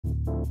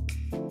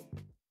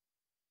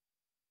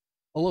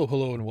Hello,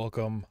 hello, and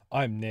welcome.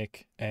 I'm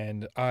Nick,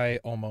 and I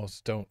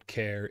almost don't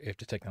care if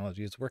the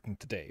technology is working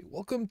today.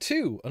 Welcome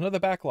to another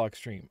Backlog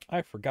stream.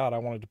 I forgot I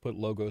wanted to put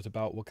logos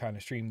about what kind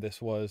of stream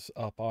this was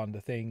up on the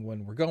thing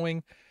when we're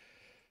going.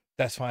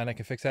 That's fine, I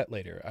can fix that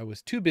later. I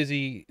was too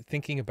busy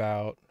thinking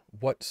about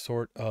what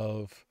sort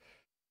of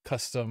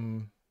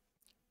custom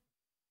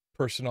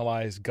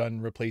personalized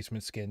gun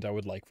replacement skins I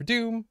would like for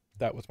Doom.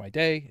 That was my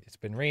day. It's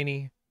been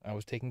rainy. I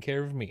was taking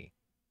care of me.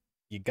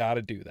 You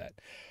gotta do that.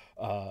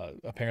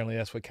 Apparently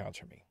that's what counts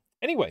for me.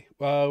 Anyway,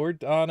 we're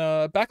on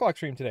a backlog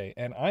stream today,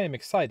 and I am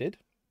excited.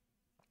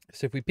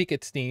 So if we peek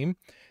at Steam,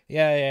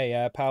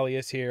 yeah, Pally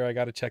is here. I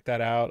gotta check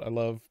that out. I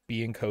love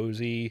being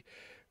cozy.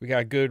 We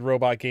got good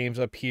robot games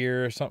up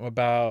here. Something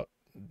about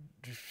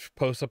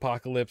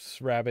post-apocalypse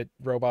rabbit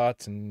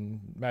robots and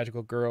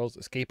magical girls.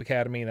 Escape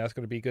Academy, that's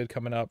gonna be good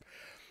coming up.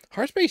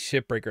 Heartspace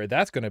Shipbreaker,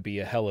 that's gonna be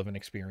a hell of an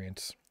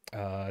experience.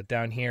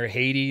 Down here,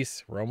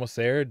 Hades, we're almost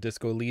there.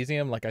 Disco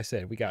Elysium, like I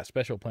said, we got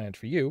special plans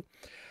for you.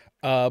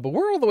 But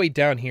we're all the way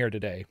down here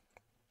today.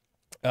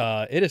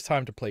 It is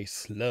time to play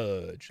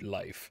Sludge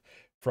Life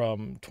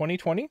from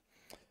 2020.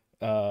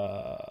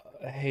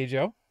 Hey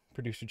Joe,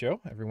 producer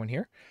Joe, everyone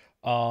here.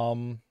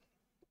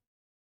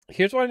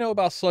 Here's what I know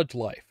about Sludge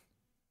Life.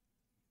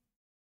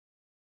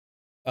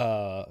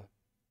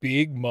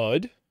 Big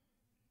mud,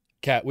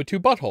 cat with two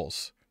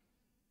buttholes.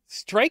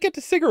 Strike at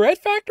the cigarette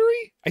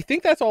factory? I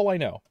think that's all I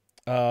know.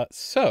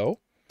 So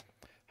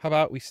how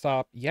about we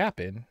stop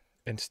yapping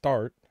and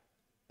start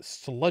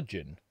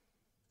sludging?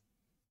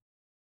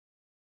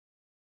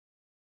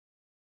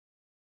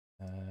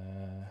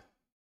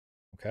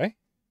 Okay.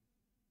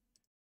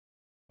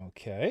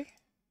 Okay.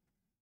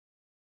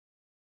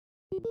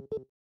 Here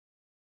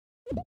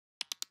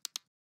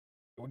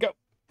we go.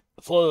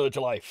 Sludge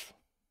Life.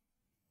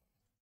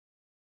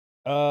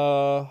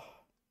 Let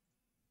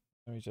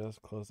me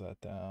just close that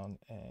down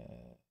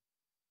and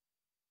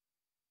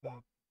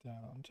that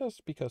down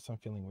just because I'm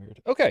feeling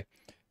weird. Okay.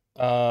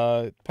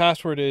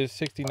 Password is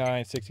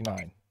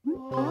 6969.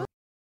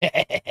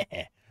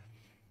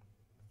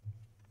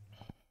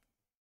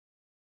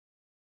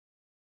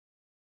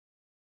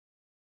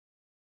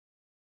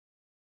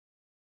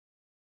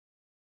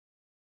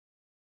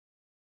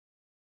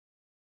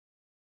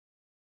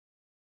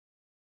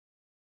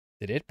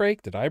 Did it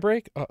break? Did I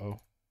break? Uh-oh.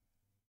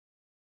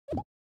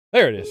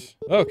 There it is.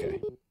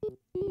 Okay.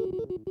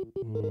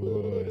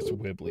 Ooh, it's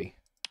wibbly.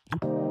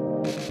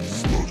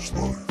 Sludge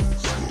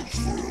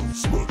life,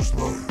 sludge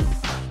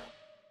life.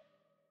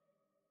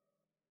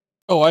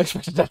 Oh, I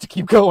expected that to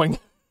keep going.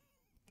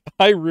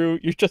 Hi, Rue.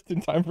 You're just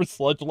in time for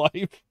Sludge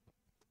Life.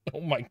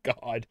 Oh my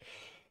god.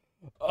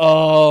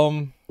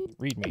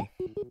 Read me.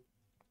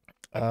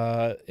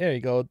 There you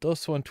go.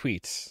 Those one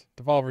tweets.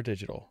 Devolver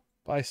Digital.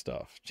 Buy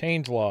stuff.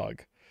 Change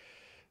log.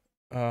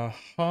 Huh?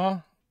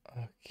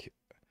 Okay.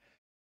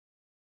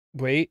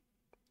 Wait.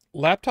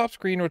 Laptop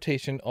screen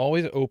rotation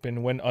always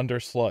open when under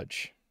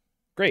sludge.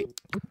 Great.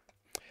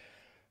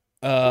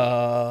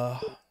 Do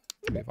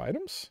we have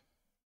items?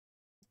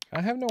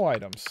 I have no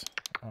items.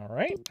 All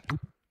right.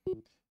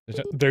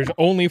 There's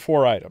only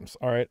 4 items.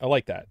 All right. I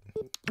like that.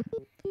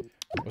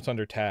 What's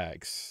under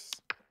tags?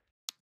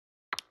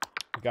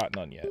 We got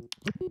none yet.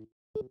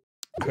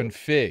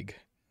 Config.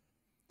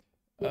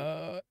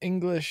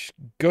 English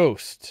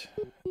ghost.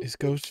 Is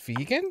ghost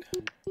vegan?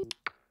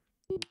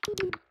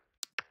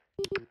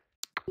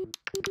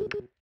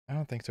 I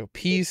don't think so.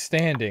 Peas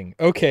standing.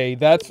 Okay,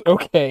 that's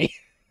okay.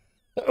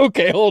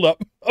 Okay, hold up.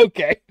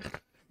 Okay.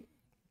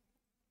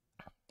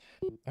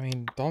 I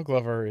mean, dog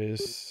lover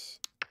is...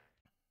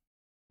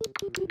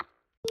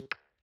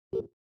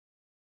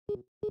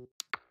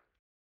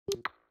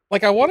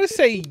 Like, I want to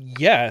say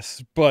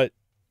yes, but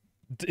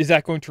is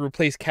that going to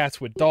replace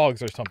cats with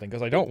dogs or something?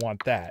 Because I don't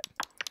want that.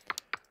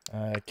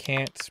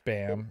 Can't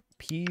spam.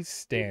 Peas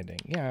standing.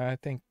 Yeah, I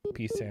think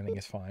peas standing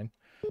is fine.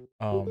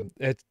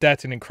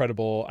 That's an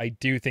incredible... I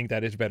do think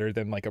that is better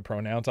than, like, a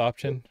pronouns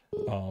option.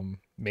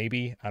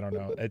 Maybe. I don't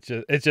know.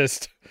 It's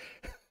just...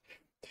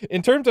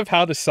 In terms of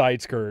how to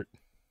side skirt,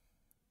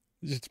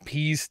 just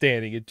peas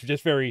standing. It's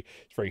just it's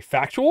very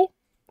factual.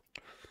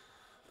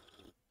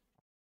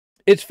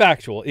 It's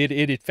factual.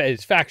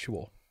 It's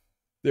factual.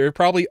 There are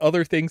probably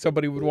other things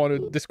somebody would want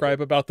to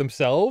describe about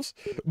themselves,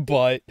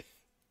 but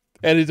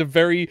it's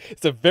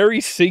a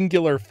very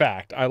singular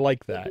fact. I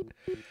like that.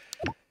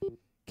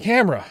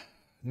 Camera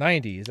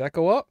 90. Does that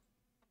go up?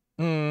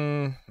 I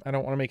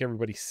don't want to make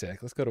everybody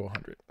sick. Let's go to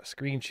 100.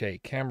 Screen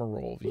shake, camera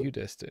roll, view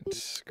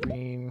distance,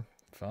 screen.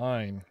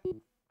 Fine.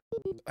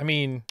 I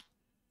mean,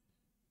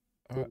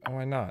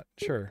 why not?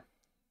 Sure.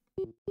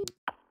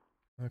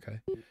 Okay.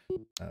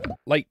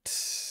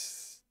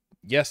 Lights.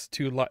 Yes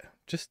to light.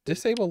 Just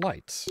disable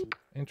lights.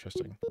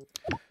 Interesting.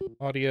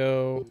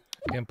 Audio.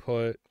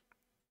 Input.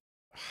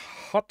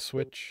 Hot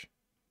switch.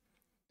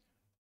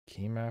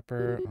 Key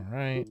mapper.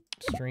 Alright.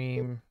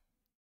 Stream.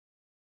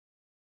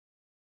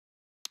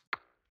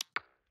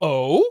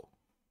 Oh?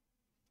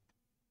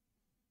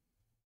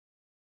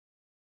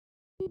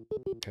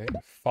 Okay.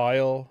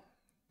 File.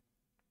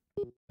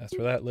 That's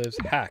where that lives.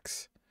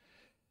 Hacks.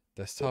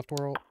 Desktop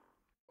door.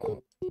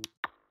 Oh.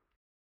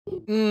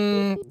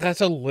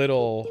 That's a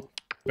little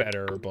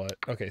better, but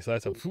okay. So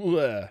that's a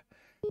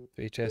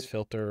VHS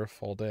filter,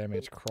 full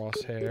damage,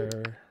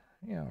 crosshair.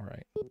 Yeah, all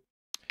right.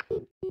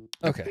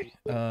 Okay.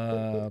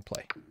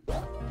 Play.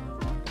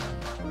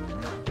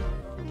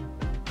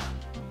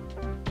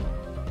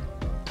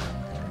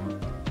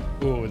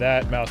 Ooh,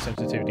 that mouse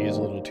sensitivity is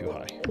a little too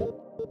high.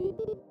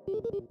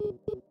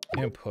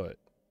 Input,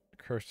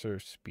 cursor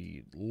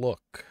speed,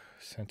 look,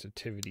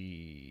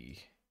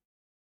 sensitivity.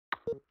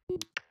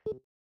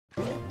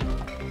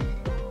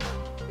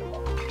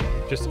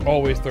 Just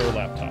always throw a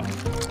laptop.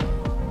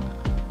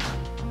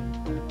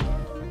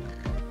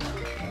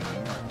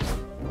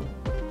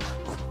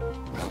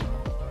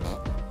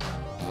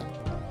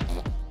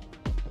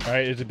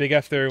 Alright, there's a big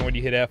F there, and when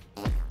you hit F,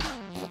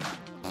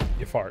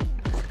 you fart.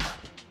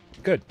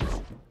 Good.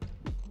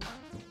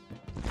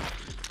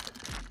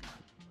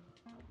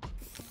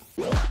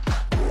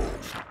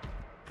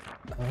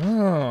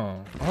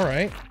 Oh,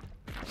 alright.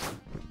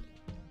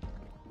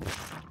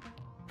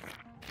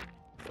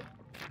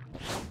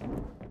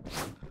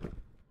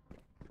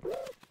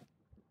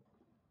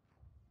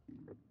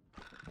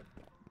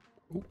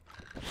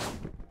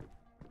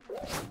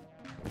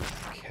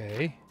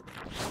 Okay.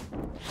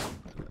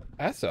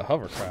 That's a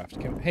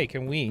hovercraft. Hey,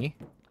 can we?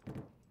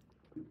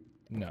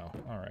 No.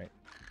 All right.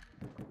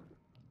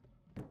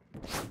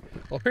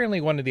 Well,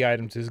 apparently one of the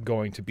items is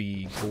going to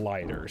be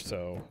glider,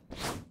 so...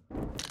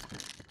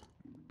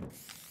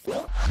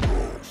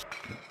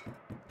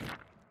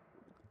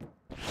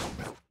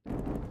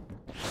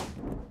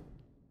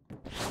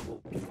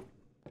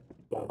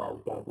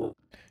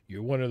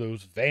 You're one of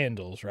those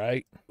vandals,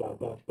 right?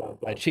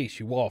 I chase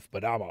you off,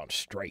 but I'm on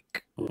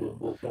strike.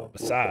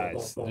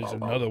 Besides, there's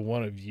another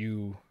one of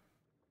you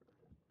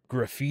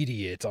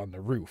graffiti it on the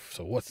roof,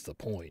 so what's the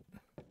point?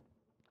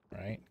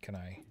 Right? Can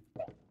I...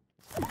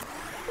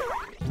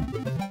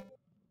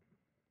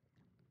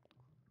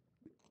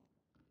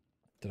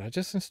 Did I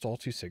just install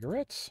 2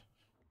 cigarettes?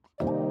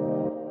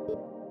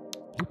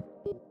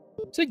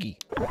 Siggy!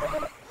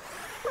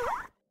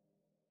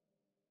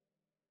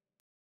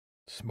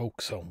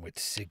 Smoke some with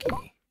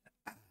Siggy.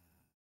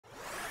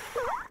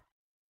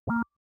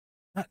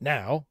 Not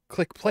now.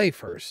 Click play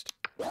first.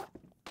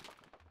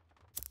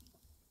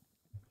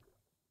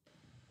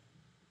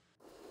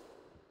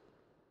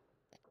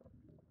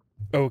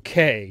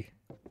 Okay.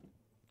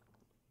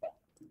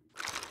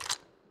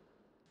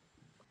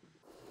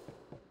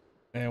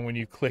 And when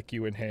you click,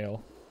 you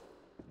inhale.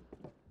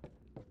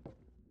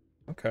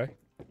 Okay.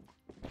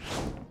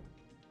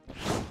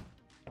 Oh,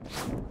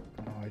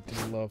 I do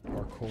love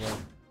parkour.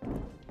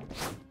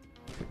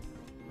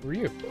 Who are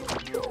you?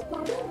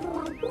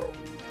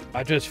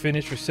 I just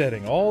finished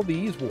resetting all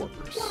these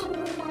warpers.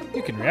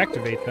 You can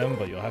reactivate them,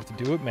 but you'll have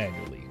to do it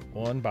manually,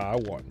 one by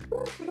one.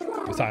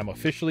 Because I'm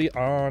officially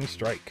on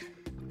strike.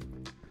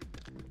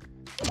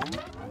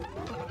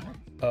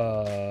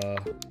 Okay.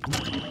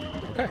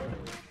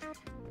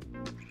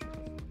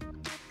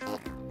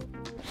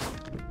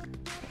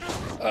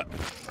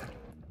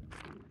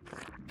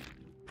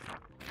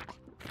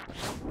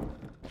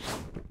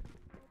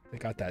 They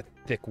got that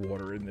thick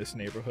water in this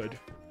neighborhood.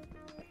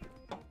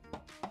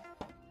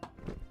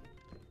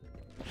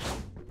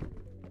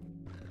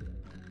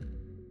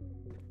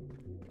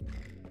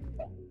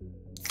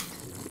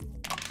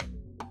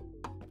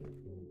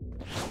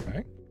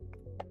 Okay.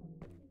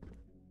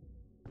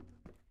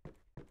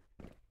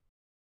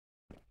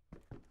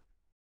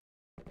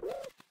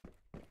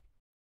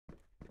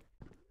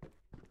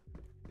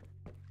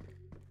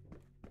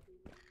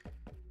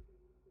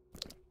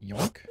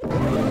 Yoink.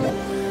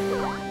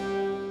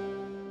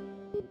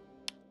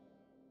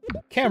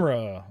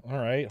 Camera. All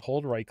right.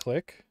 Hold right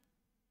click.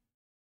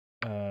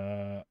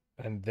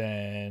 And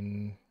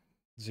then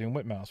zoom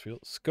with mouse wheel.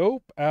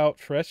 Scope out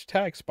fresh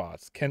tag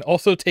spots. Can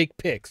also take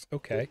pics.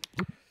 Okay.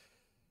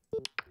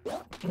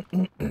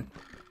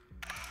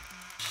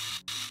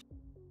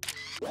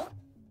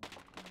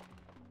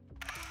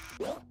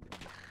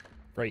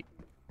 Right.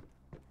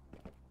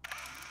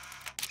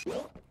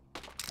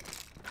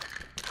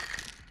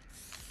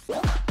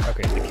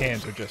 Okay, the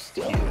cans are just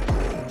here.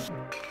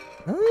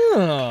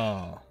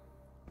 Oh.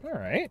 All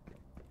right.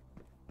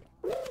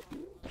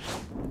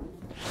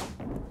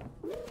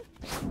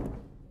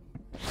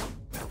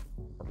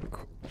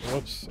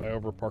 Whoops, I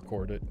over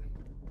parkoured it.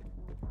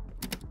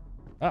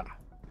 Ah.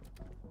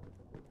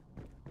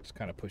 Just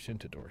kind of push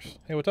into doors.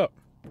 Hey, what's up?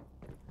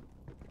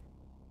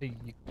 Hey,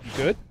 you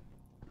good?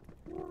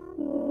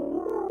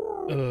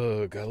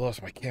 Ugh, I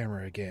lost my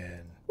camera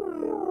again.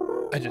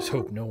 I just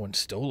hope no one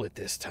stole it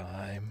this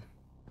time.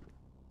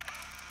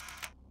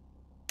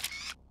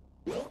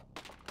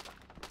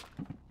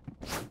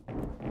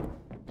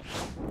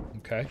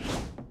 Okay.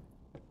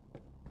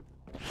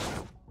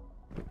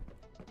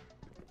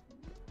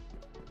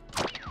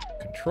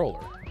 Controller.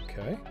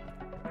 Okay.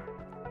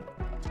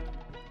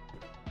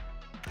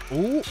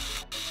 Ooh.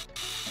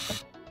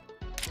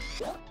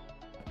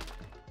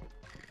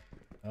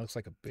 That looks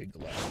like a big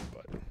ladder,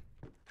 but...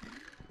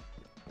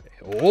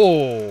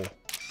 Oh!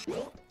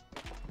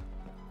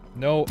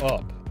 No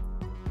up.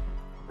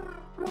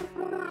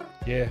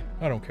 Yeah,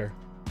 I don't care.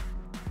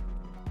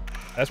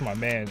 That's my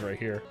man's right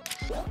here.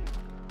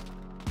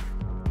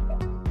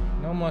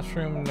 No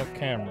mushroom, no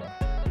camera.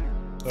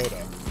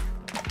 Soda.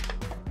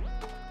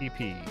 EP.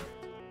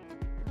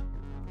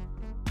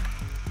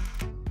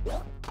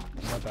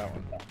 Not that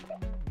one.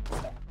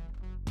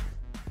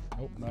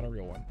 Nope, not a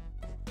real one.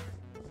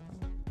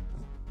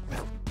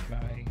 Can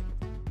I...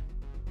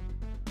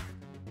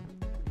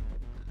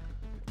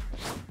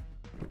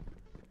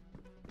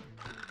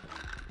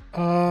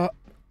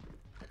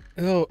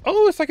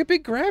 Oh, it's like a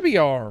big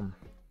grabby arm.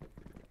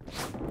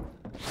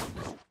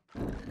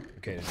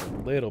 Okay, there's a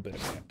little bit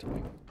of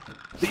mantling.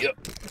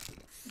 Yep.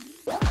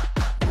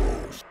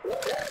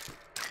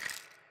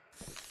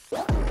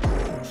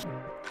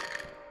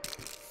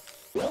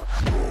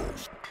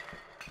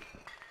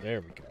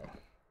 There we go.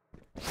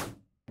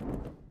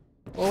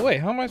 Well, wait,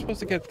 how am I supposed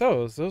to get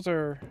those? Those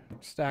are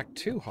stacked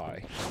too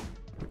high.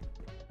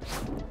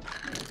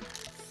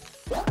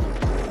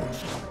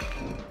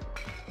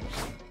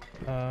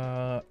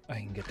 I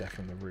can get that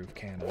from the roof,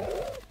 can't I?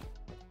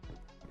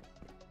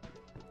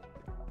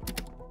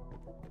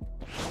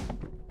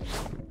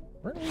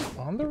 Weren't we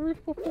on the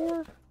roof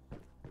before?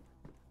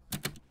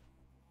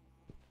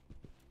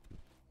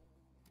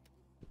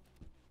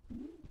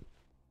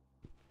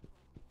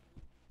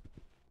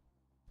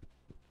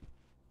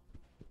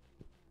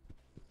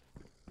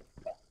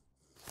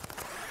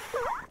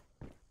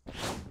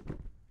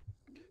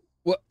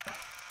 What?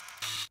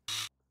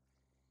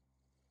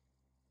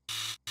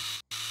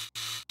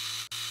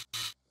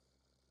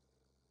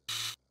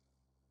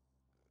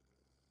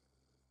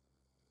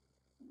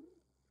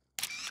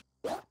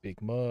 Big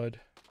mud.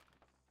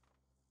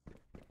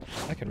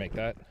 I can make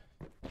that.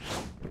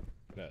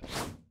 There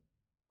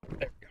we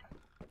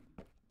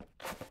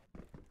go.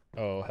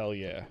 Oh, hell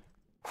yeah.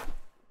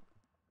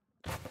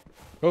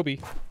 Kobe.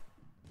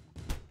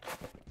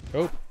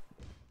 Oh.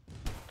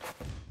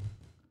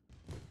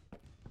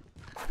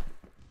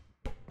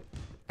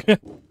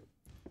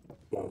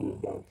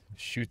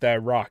 Shoot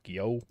that rock,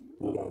 yo.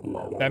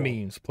 That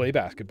means play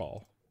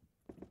basketball.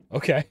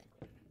 Okay.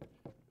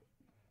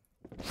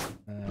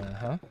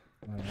 Uh-huh.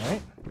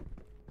 Alright.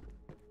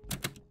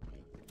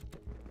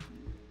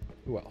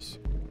 Who else?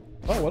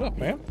 Oh, what up,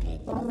 man?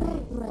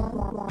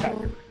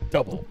 Packer.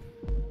 Double.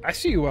 I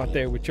see you out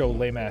there with your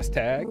lame-ass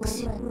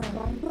tags.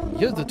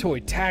 You're the toy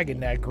tagging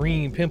that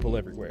green pimple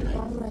everywhere.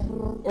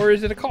 Or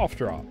is it a cough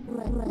drop?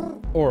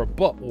 Or a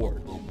butt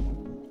wart?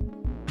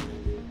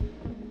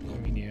 I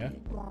mean, yeah.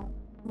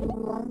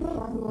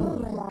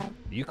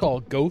 Do you call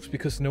ghosts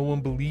because no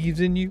one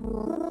believes in you?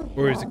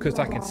 Or is it because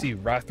I can see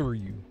right through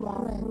you?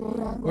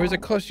 Or is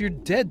it because you're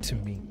dead to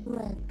me?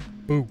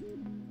 Boo.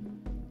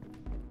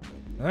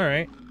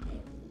 Alright.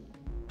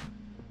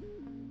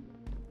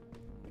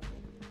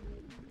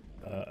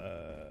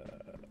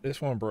 This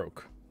one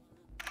broke.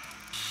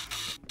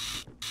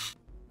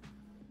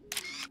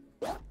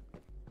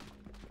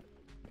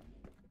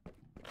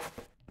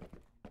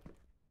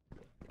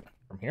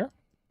 From here?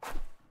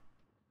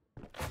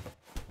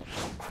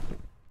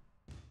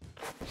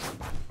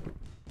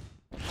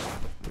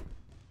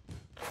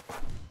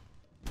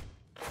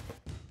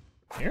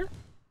 Here?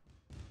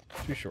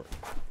 Too short.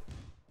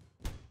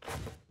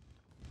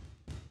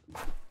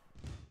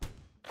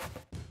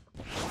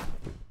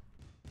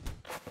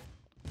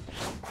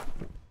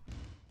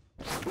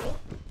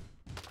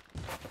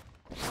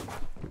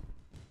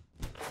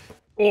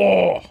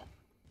 Oh!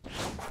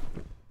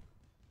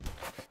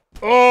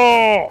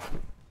 Oh!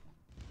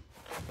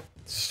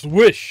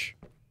 Swish!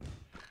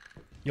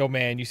 Yo,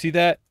 man, you see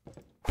that?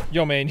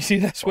 Yo, man, you see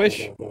that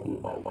swish?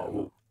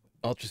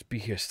 I'll just be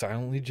here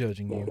silently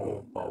judging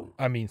you.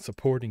 I mean,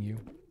 supporting you.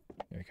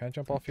 Here, can I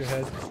jump off your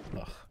head?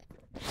 Ugh.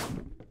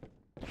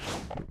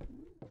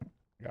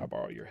 I gotta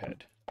borrow your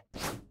head.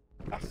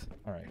 Ugh.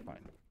 Alright,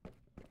 fine.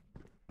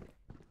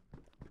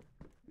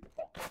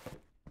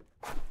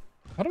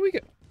 How do we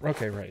get...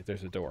 Okay, right,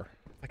 there's a door.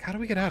 Like, how do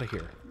we get out of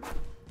here?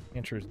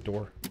 Enter his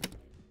door.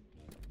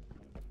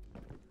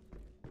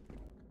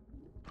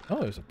 Oh,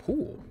 there's a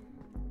pool.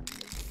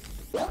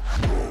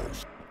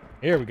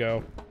 Here we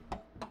go.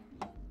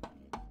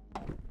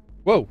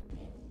 Whoa!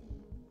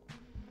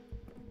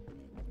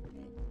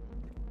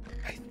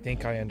 I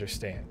think I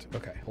understand.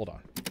 Okay, hold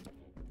on.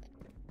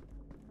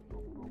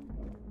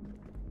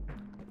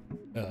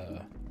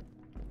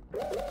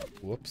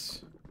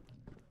 Whoops.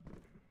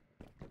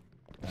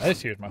 Now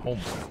this here's my home.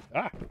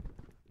 Ah!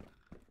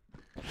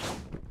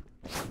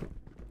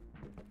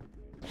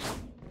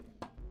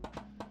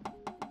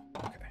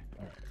 Okay,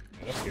 alright.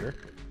 Get up here.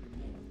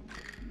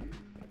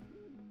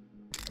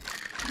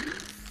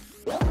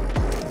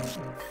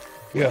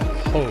 Yeah,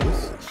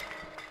 host.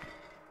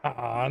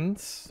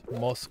 Ans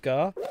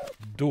Mosca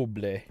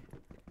Double.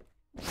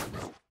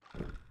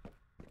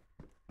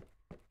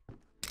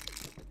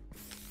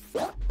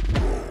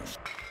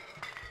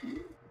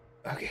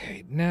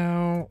 Okay,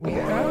 now we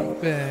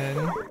have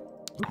been...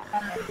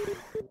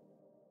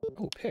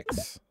 Oh,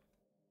 picks.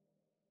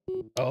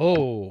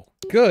 Oh,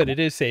 good. It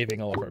is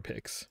saving all of our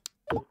picks.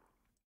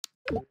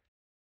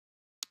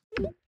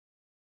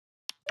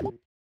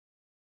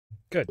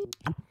 Good.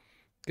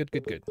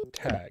 Good.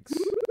 Tags.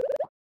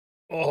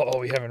 Oh,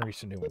 we haven't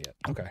reached a new one yet.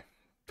 Okay.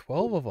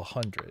 12 of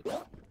 100.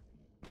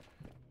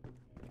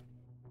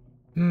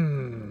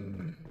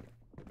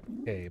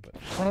 Okay, but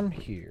from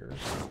here...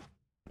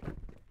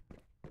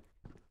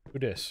 Who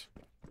dis?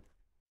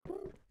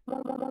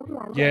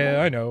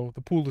 Yeah, I know.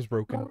 The pool is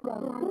broken.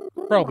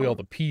 Probably all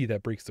the pee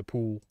that breaks the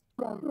pool.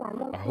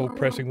 I hope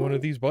pressing one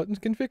of these buttons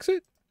can fix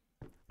it.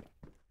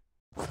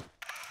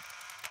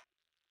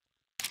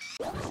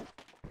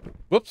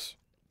 Whoops.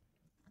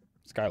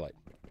 Skylight.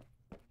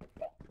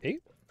 Hey.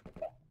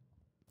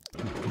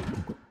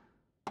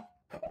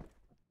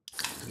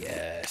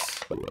 Yes.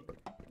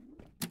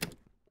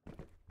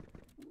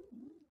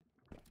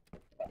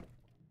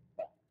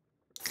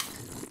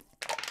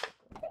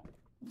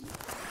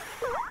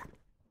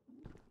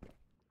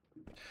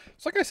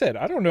 So like I said,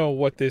 I don't know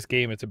what this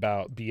game is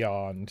about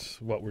beyond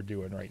what we're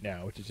doing right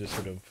now, which is just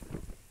sort of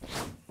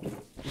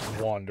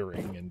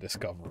wandering and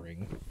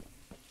discovering.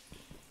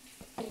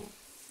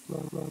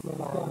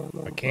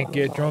 I can't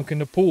get drunk in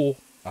the pool.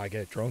 I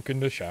get drunk in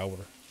the shower.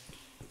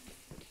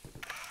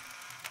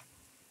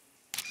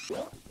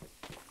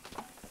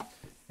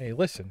 Hey,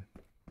 listen.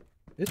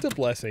 It's a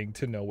blessing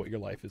to know what your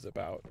life is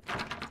about.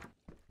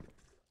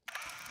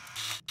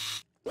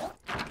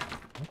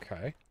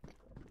 Okay.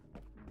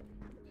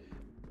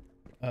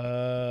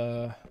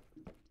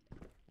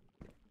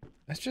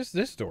 That's just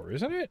this door,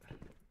 isn't it?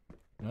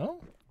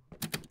 No?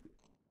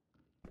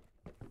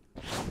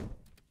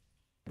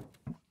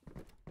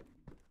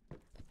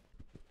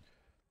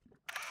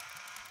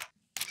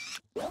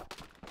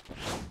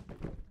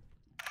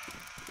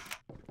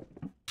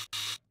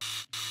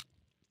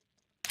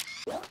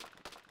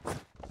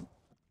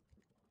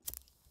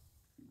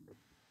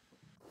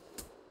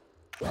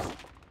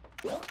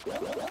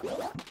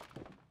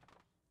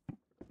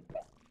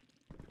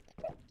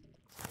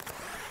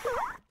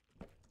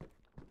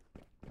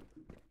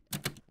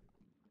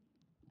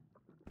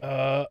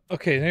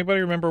 Okay, does anybody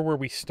remember where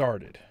we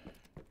started?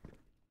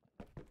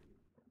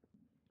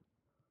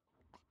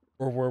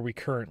 Or where we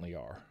currently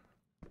are?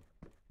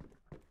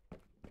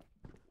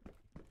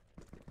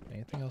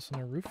 Anything else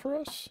on the roof for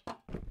us?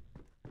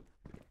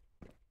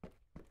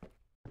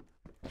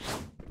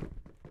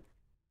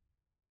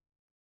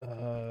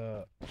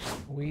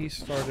 We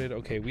started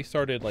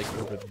like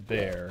over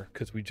there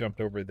because we jumped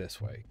over this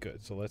way.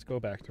 Good, so let's go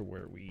back to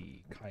where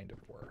we kind of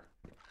were.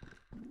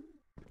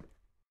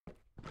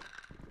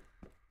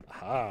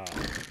 Aha.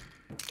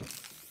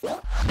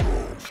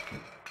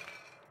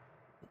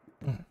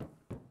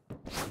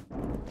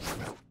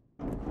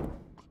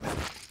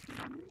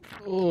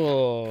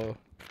 Oh.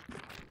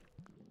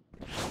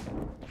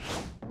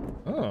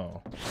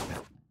 Oh.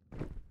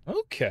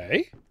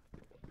 Okay.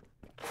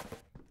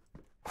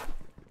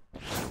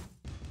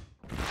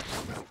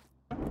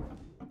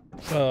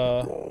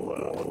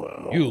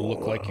 You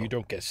look like you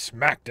don't get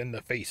smacked in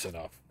the face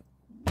enough.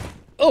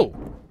 Oh!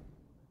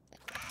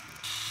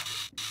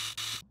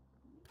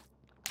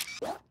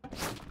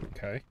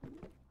 Okay.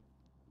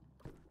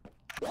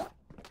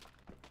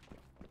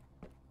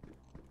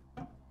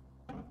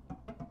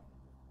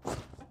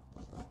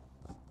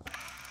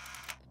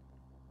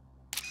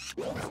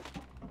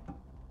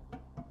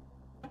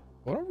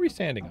 What are we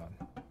standing on?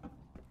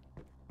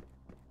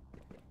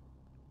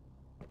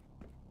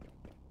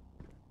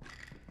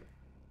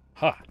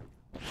 Ha!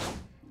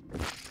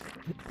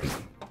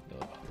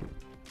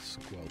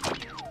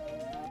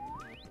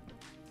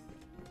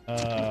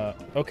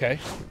 Okay.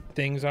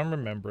 Things I'm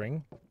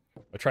remembering.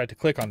 I tried to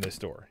click on this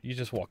door. You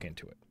just walk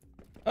into it.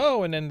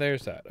 Oh, and then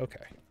there's that.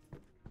 Okay.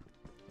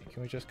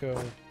 Can we just go...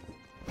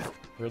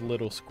 We're a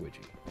little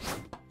squidgy.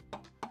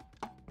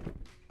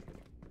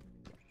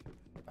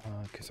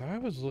 Because I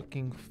was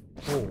looking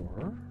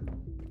for...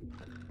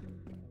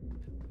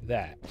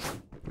 that.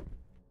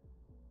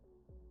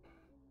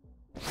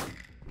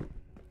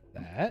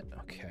 That.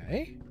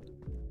 Okay.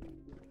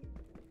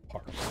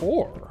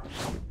 Parkour.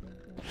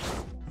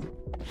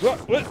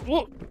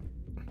 What?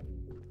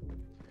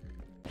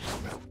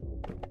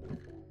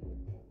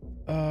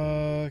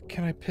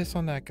 Can I piss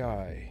on that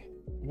guy?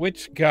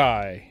 Which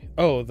guy?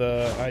 Oh,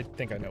 I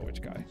think I know which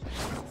guy.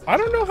 I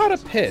don't know how to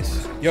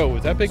piss. Yo,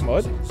 is that Big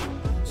Mud?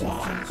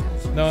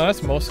 No,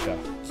 that's Mosca.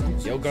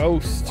 Yo,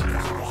 Ghost.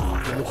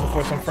 You looking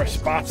for some fresh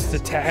spots to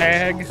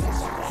tag?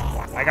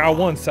 I got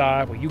one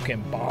side, but you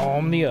can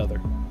bomb the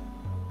other.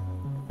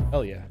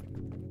 Hell yeah.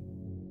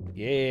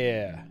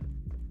 Yeah.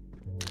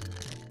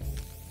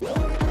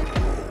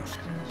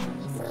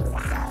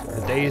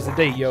 Today is the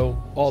day,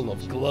 yo. All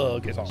of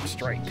Glug is on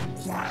strike.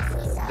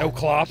 No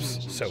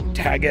clops, so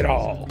tag it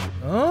all.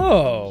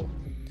 Oh.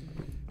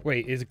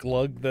 Wait, is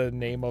Glug the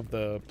name of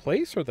the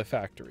place or the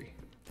factory?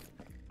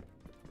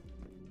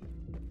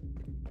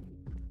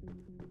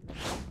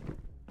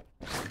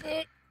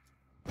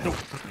 Nope.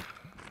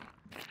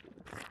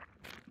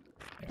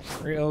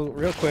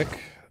 Real quick.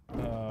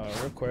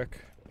 Real quick.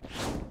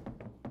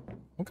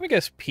 I'm gonna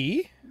guess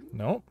P?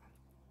 Nope.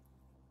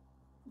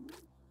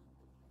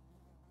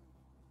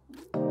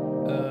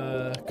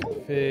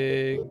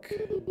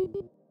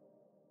 config.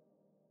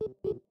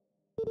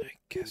 I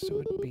guess it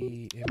would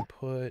be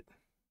input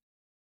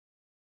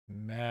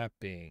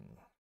mapping.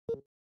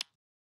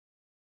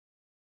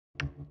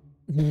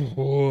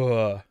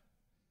 Whoa.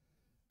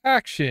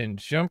 Action,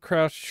 jump,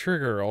 crouch,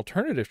 trigger,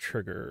 alternative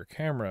trigger,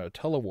 camera,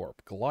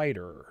 telewarp,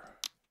 glider.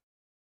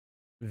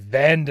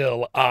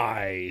 Vandal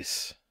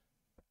eyes.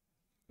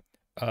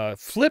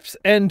 Flips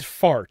and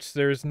farts.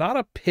 There's not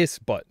a piss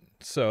button,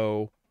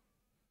 so...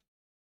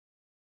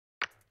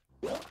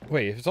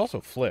 Wait, it's also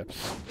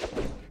flips.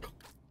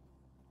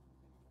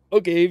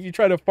 Okay, if you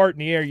try to fart in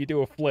the air, you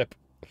do a flip.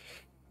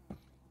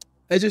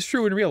 That's just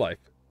true in real life.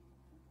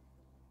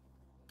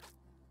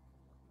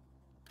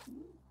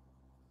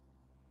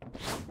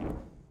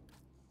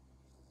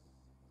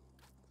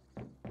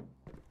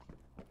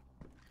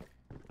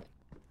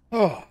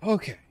 Oh,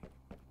 okay.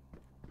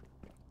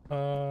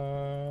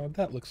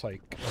 That looks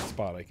like a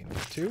spot I can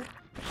get to.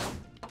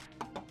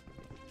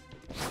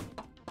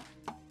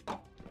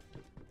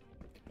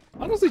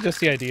 Honestly, just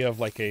the idea of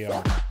like a,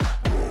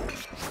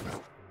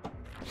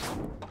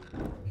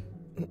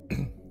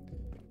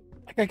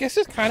 like, I guess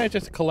it's kind of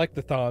just a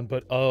collect-a-thon,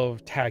 but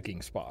of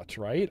tagging spots,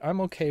 right?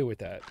 I'm okay with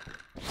that.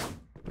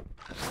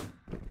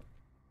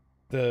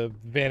 The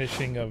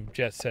vanishing of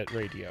Jet Set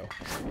Radio.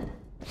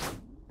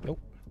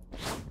 Nope.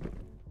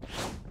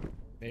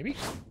 Maybe?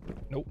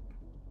 Nope.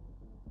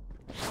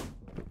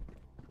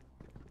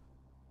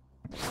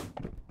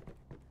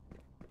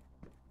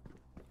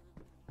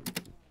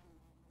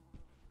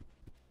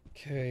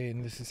 Okay,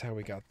 and this is how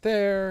we got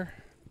there.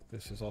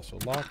 This is also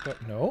locked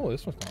up. No,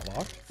 this one's not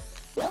locked.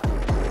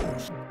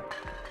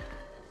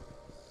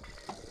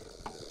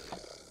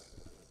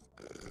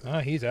 Ah,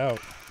 he's out.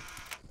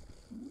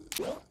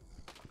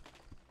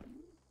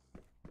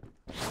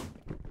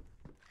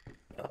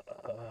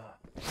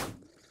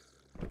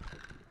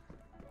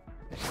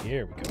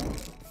 Here we go.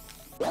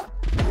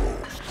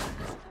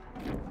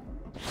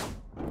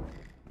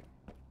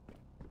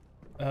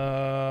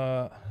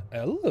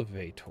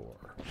 Elevator.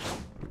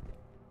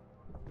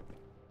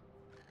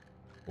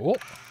 Oh.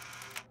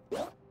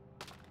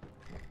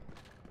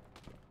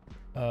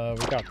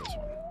 We got this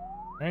one.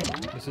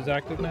 Right? This is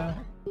active now.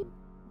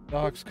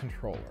 Docks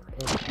controller.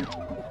 Okay.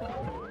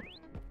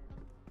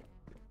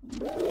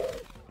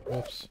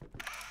 Whoops.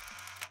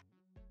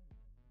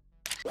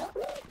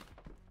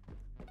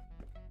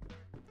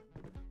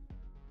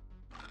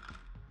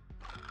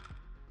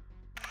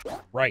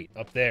 Right,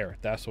 up there.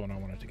 That's the one I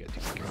wanted to get to.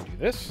 Can we do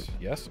this?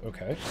 Yes,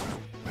 okay.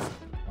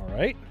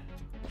 Alright.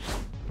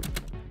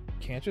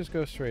 Can't just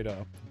go straight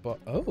up, but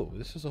oh,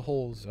 this is a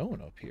whole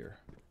zone up here.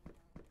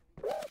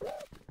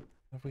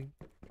 Have we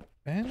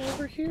been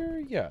over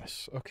here?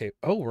 Yes. Okay.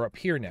 Oh, we're up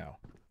here now.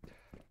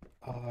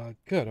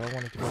 Good. I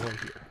wanted to go right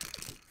here.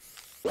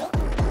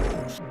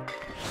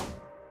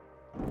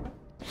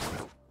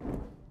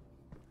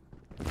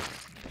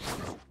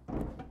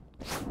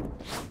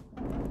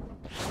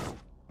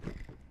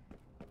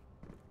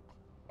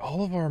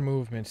 All of our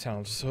movement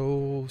sounds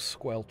so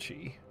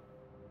squelchy.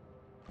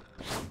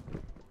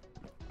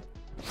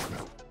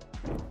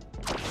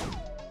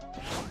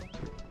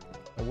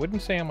 I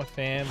wouldn't say I'm a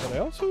fan, but I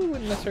also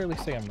wouldn't necessarily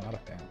say I'm not a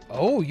fan.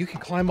 Oh, you can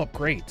climb up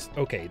grates.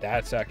 Okay,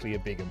 that's actually a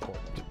big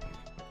important.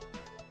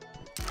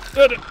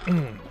 Try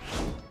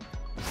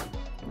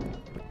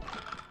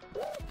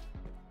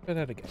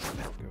that again.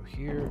 Go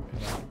here,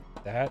 and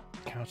that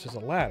counts as a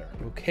ladder.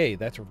 Okay,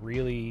 that's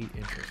really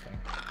interesting.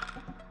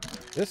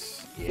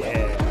 This?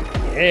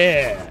 Yeah.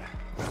 Yeah.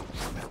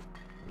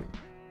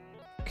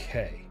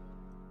 Okay.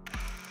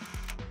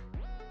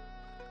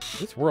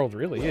 This world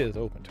really is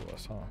open to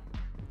us, huh?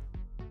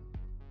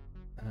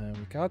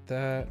 We got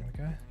that. We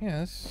got... Yeah,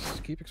 let's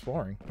just keep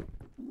exploring.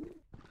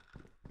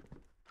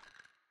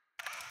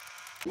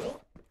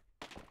 Oh.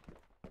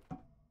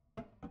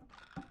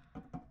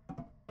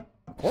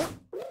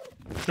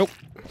 Nope.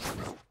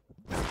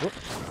 Whoop.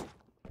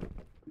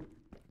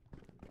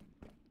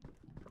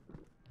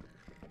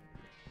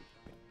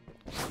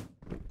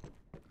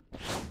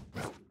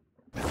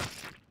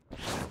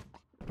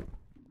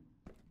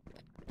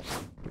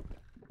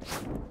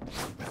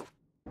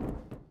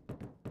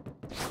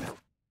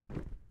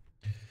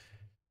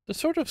 The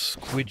sort of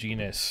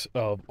squidginess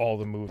of all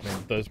the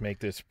movement does make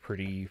this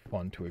pretty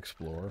fun to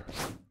explore.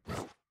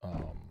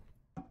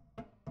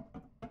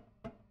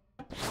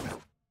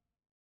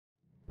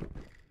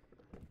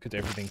 Because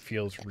everything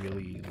feels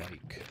really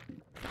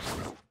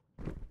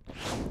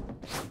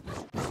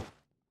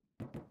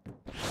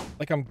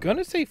like I'm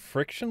gonna say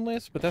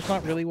frictionless, but that's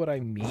not really what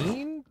I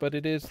mean. But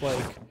it is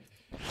like,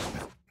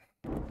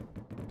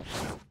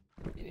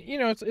 you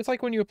know, it's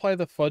like when you apply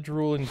the fudge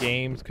rule in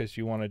games because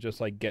you want to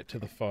just like get to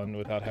the fun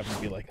without having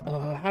to be like,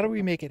 how do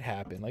we make it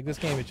happen? Like this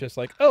game is just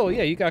like, oh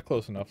yeah, you got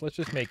close enough. Let's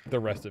just make the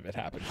rest of it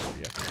happen for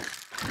you.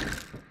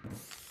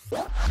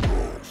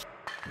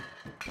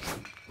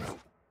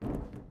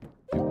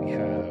 Do we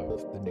have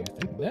the new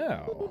thing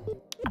now?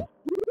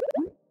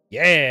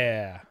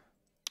 Yeah.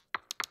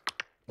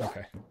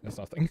 Okay, that's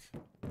nothing.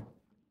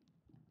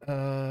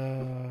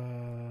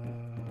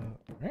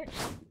 Right.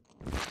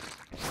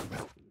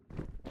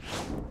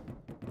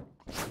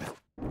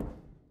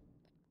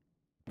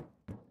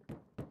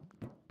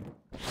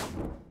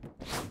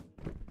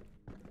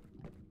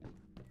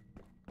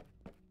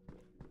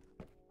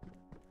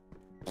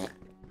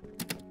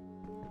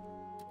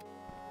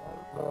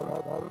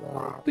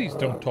 Please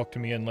don't talk to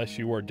me unless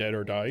you are dead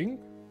or dying.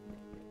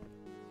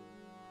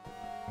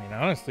 I mean,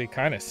 honestly,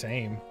 kind of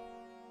same.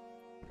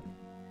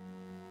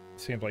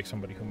 Seems like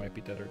somebody who might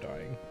be dead or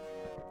dying.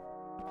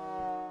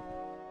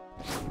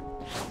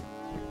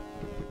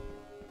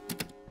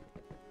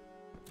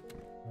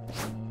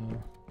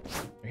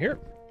 Here.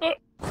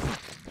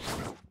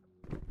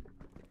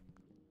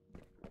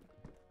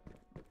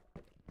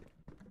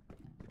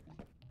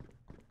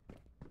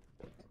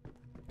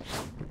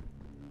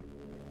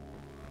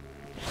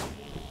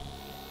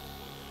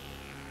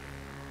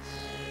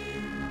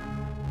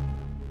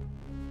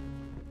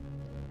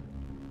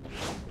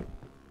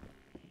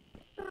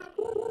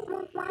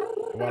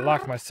 I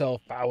locked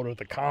myself out of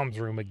the comms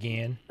room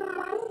again.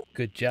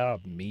 Good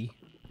job, me.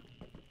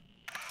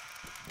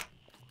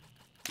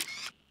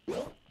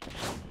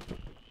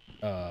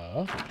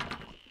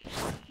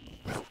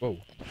 Whoa.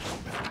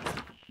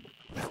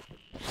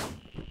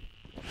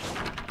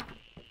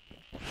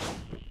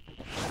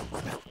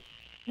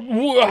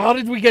 How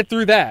did we get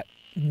through that?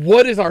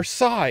 What is our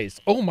size?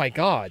 Oh my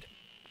god.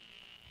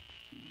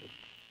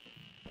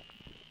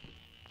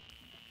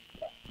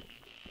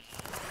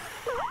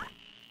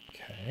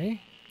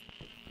 Okay.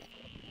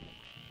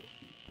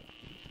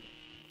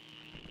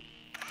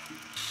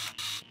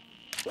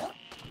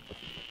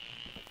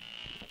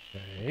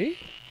 Okay.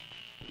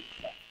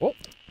 Oh.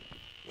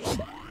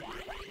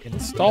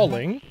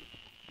 Installing.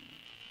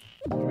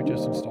 What did we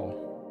just install?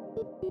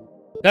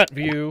 That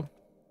view.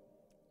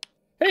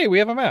 Hey, we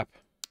have a map.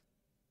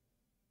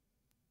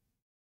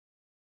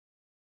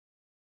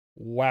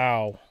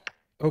 Wow.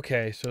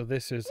 Okay, so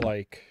this is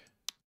like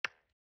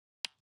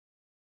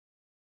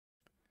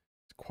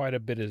quite a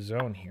bit of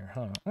zone here,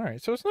 huh? All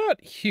right, so it's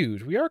not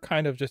huge. We are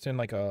kind of just in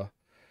like a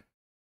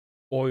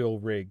oil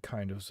rig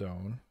kind of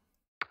zone.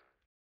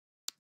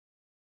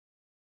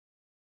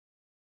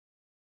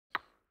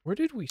 Where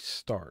did we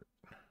start?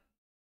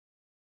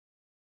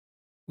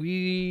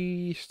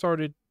 We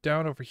started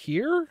down over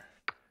here?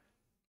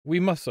 We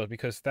must have,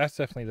 because that's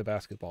definitely the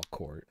basketball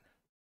court.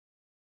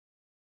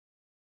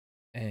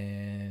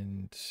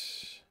 And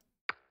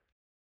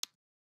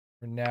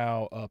we're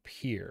now up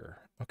here.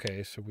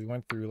 Okay, so we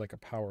went through like a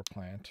power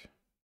plant.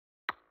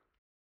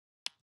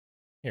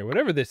 Here,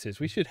 whatever this is,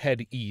 we should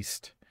head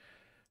east.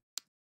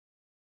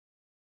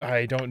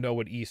 I don't know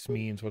what east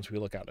means once we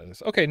look out at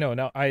this. Okay, no,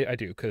 now I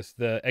do, because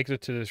the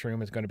exit to this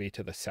room is going to be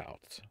to the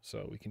south.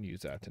 So we can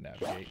use that to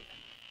navigate.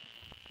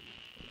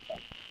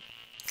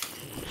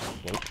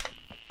 Whoa.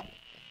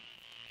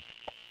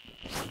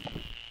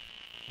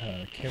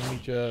 Can we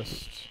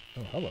just...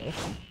 Oh, hello.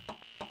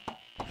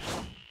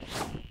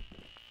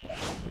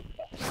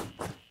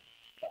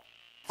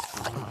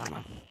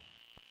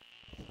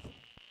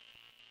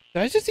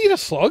 Did I just eat a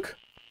slug?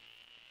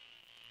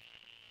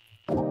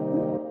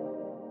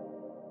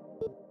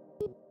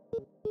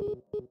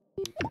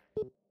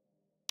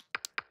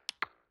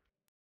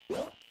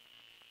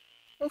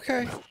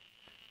 Okay.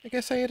 I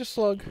guess I ate a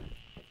slug.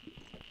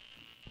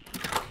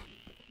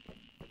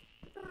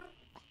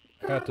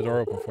 I got the door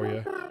open for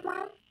you.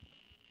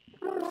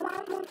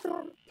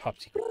 Top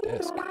secret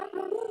desk.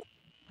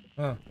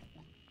 Huh.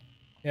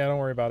 Yeah, don't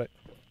worry about it.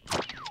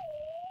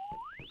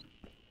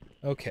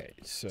 Okay,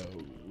 so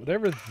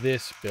whatever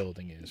this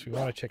building is, we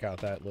want to check out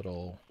that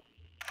little...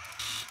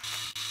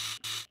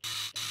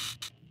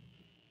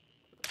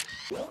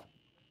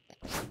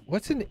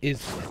 What's an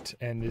islet,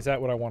 and is that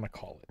what I want to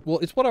call it? Well,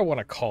 it's what I want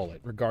to call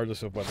it,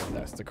 regardless of whether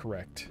that's the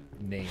correct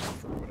name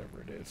for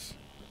whatever it is.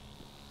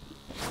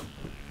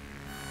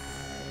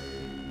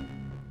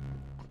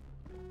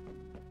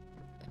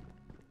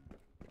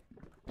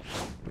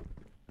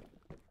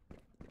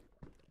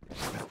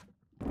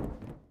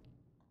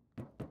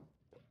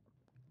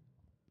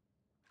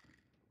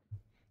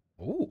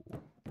 Ooh.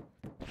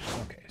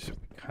 Okay, so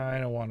we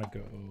kind of want to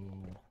go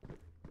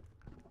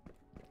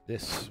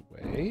this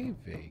way,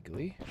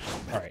 vaguely.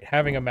 All right,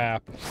 having a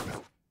map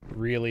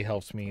really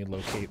helps me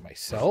locate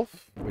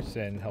myself, which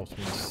then helps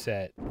me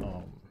set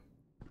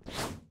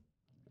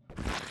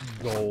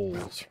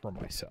goals for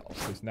myself.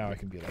 Because now I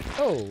can be like,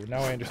 oh,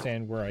 now I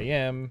understand where I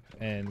am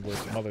and where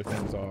some other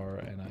things are,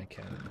 and I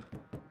can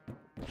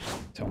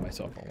tell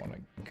myself I want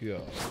to go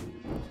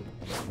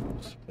to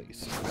those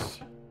places.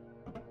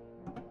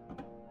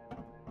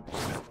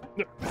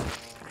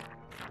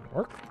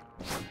 Work.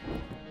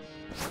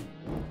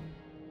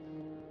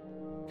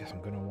 Guess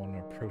I'm gonna want to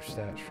approach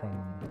that from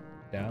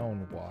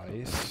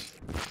downwise.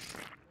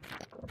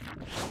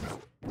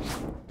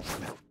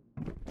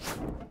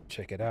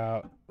 Check it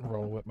out.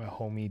 Roll with my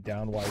homie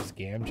Downwise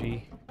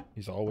Gamgee.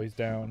 He's always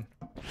down.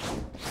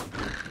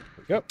 There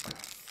we go.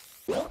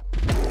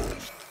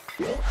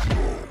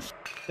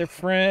 They're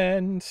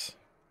friends.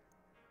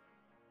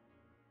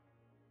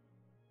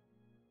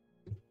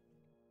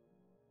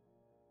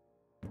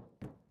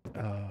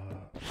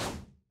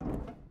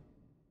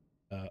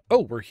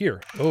 Oh, we're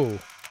here. Oh.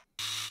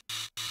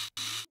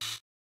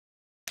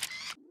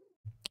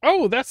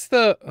 Oh, that's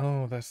the...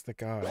 Oh, that's the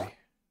guy.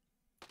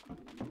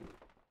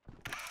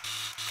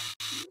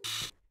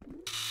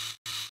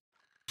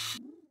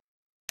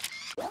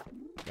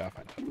 Gotta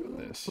find out about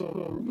this.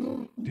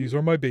 These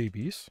are my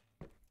babies.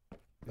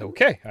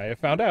 Okay, I have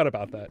found out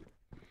about that.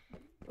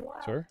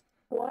 Sir?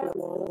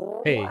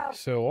 Hey,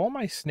 so all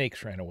my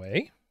snakes ran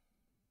away.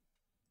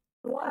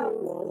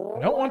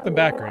 I don't want them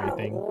back or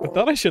anything, but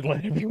thought I should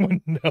let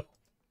everyone know.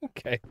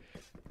 Okay.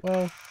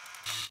 Well...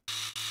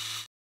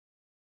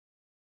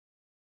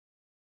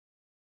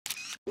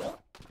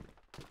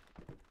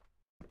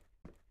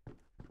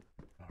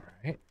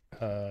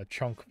 Alright.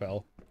 Chunk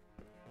fell.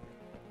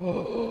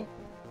 Oh.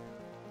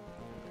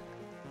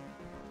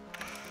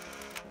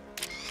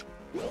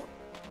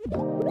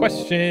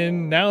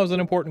 Question. Now is an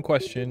important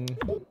question.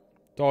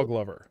 Dog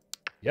lover.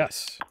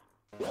 Yes.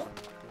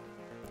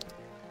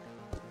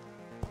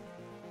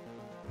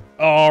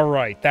 All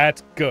right.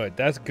 That's good.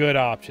 That's good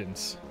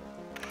options.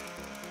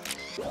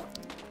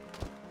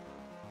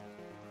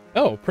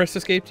 Oh, press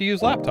escape to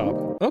use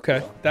laptop.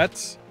 Okay.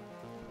 That's...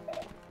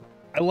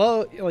 I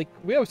love... Like,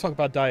 we always talk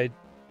about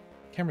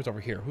Camera's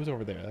over here. Who's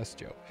over there? That's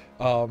Joe.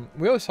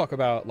 We always talk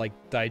about, like,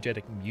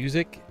 diegetic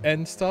music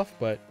and stuff,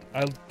 but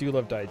I do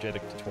love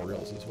diegetic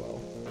tutorials as well.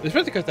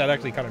 Especially because that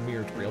actually kind of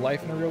mirrors real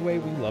life in a real way.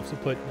 We love to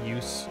put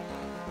use,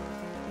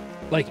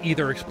 like,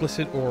 either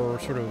explicit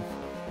or sort of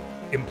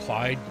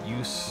implied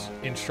use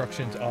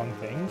instructions on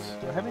things.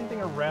 Do I have anything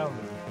around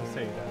me to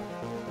say that?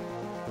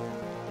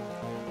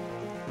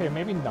 Okay,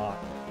 maybe not.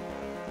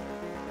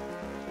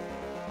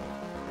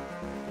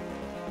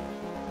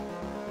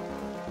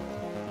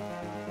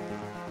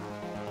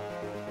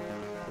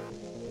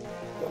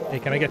 Hey,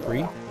 can I get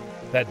 3?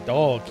 That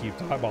dog keeps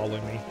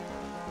eyeballing me.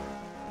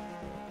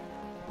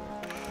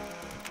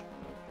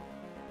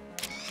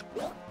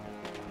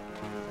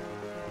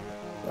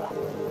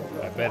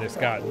 I bet it's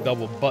got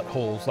double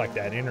buttholes like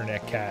that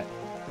internet cat.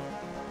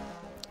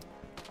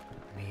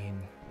 I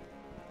mean...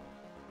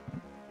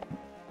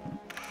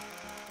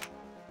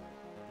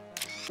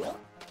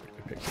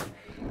 Good picture.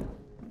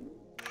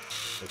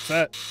 What's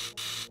that?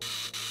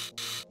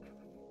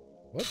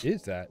 What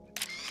is that?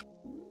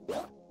 Is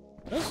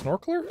that a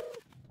snorkeler?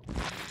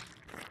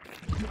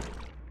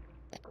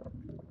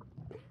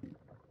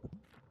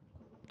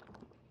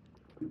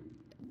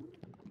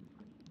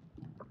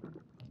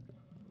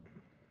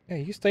 Yeah,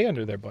 you stay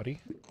under there,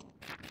 buddy.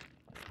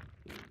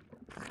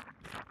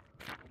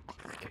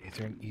 Okay, is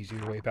there an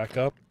easier way back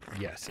up?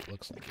 Yes, it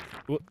looks like it.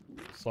 Whoop,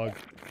 slug.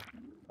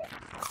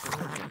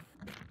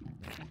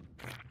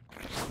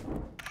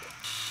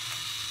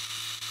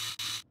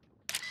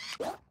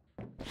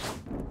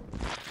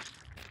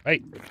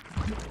 Hey!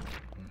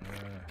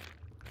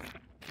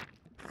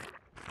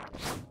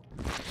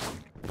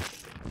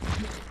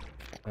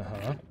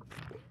 Uh-huh.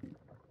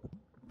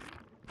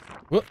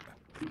 Whoop!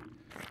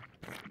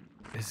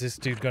 Is this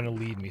dude gonna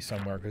lead me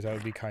somewhere? Because that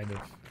would be kind of...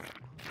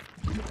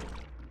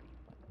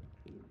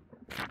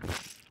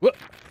 Whoop!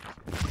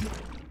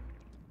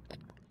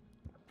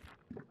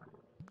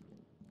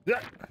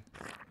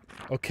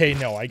 Okay,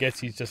 no, I guess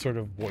he's just sort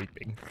of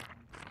wiping.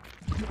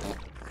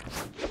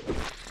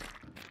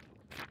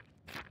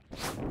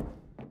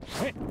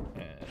 Right.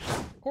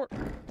 Or...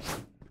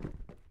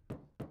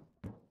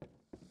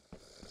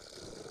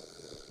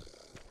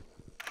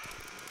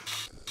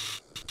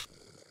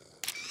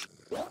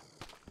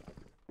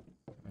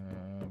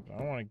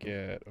 I want to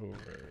get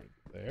over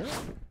there.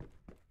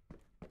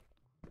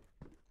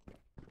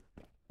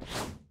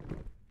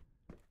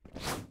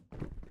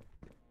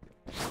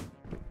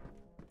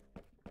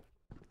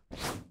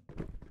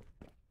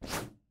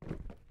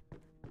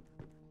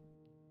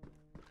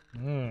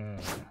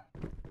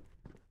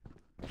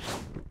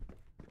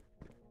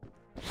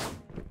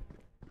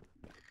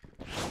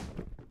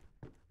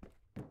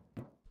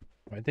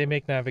 Why'd they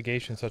make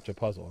navigation such a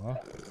puzzle, huh?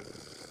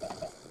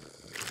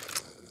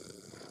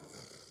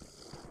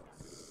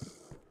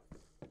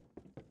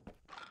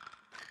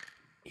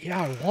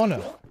 Yeah, I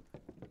wanna.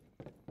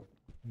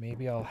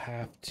 Maybe I'll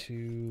have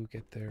to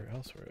get there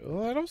elsewhere.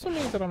 Well, that also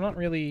means that I'm not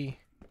really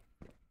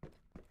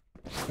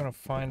gonna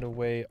find a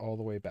way all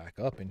the way back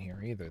up in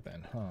here either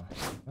then, huh?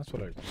 That's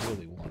what I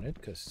really wanted,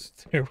 because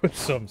there was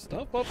some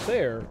stuff up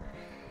there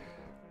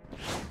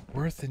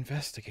worth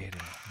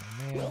investigating.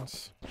 My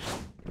man's...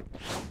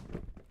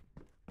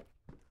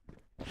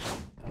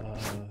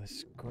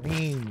 this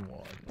green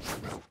one.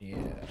 Yeah,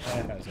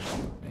 that has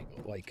an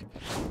angle. Like...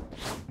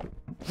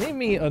 Name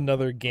me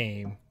another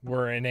game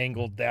where an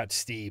angle that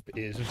steep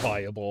is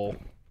viable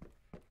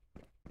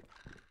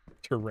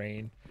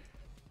terrain.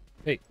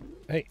 Hey,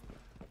 hey.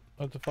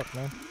 What the fuck,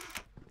 man?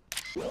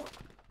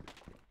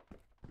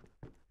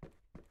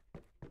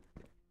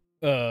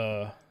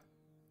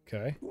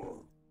 Okay.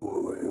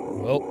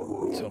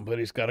 Well,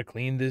 somebody's got to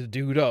clean this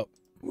dude up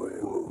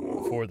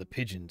before the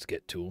pigeons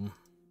get to him.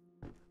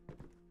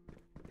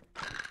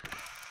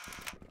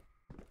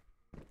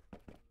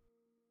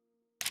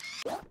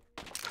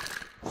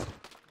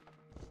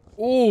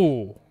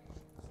 Ooh.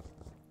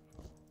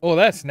 Oh,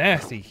 that's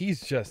nasty.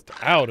 He's just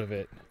out of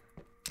it.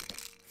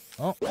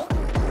 Oh.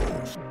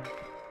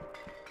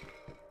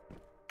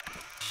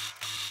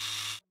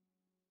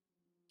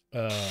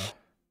 There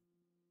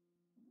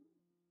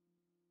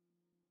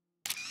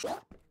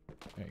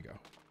you go.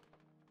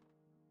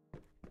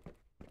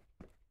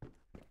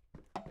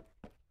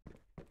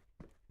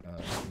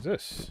 Who's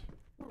this?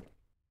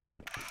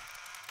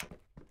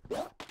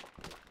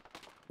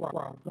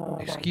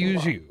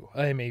 Excuse you.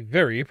 I am a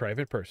very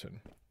private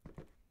person.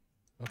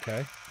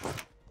 Okay.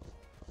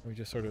 We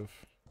just sort of...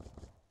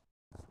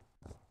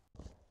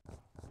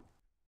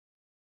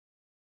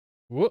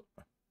 Whoop.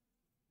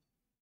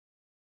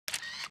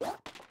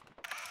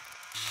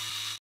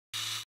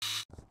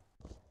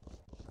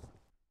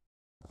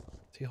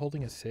 Is he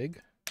holding a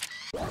cig?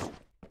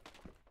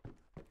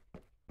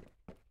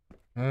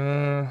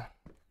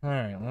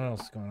 Alright, what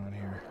else is going on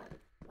here?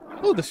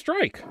 Oh, the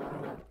strike!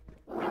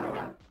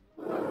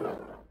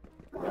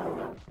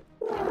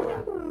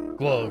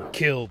 Glug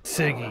killed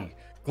Siggy.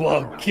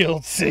 Glug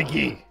killed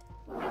Siggy.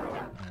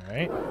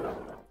 Alright.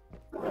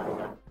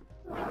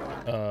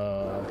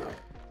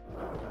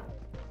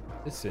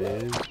 This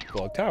is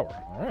Glug Tower.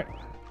 Alright.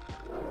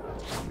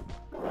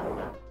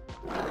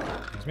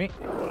 Excuse me.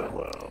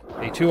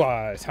 Hey, Two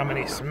Eyes, how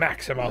many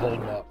smacks am I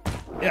holding up?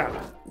 Yeah.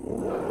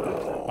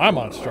 I'm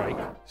on strike,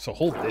 so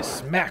hold this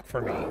smack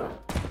for me.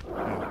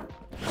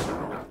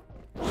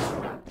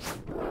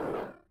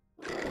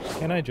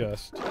 Can I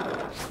just...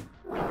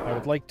 I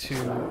would like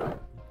to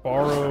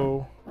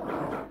borrow...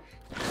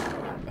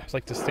 I'd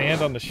like to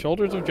stand on the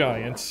shoulders of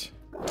giants.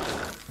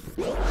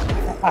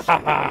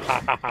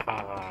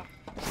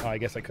 Oh, I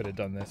guess I could have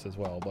done this as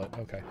well, but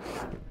okay.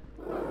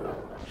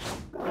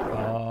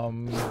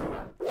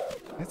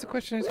 That's the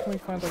question is, can we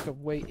find like a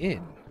way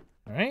in?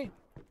 Alright?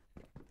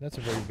 That's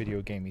a very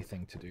video gamey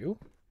thing to do.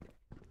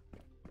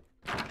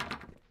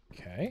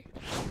 Okay.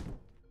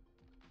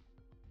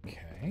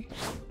 Okay.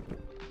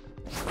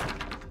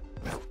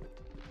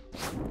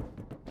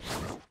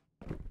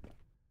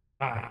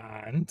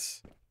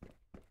 Hans.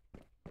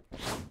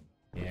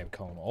 Yeah, we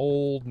call them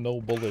old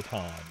no bullet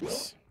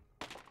Hans.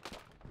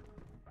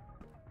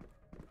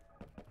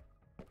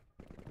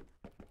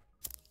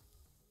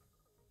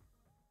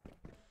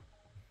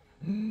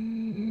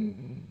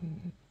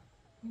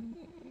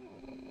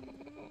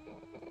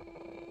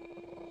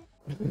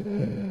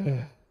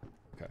 Okay.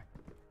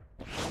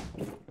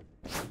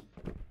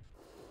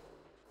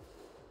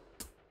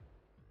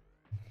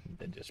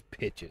 Then just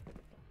pitch it.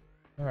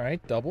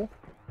 Alright, double.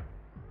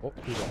 Oh,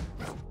 who's that?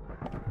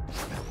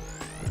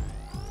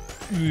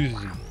 Easy.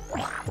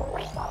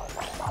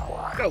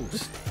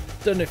 Ghost!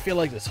 Doesn't it feel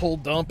like this whole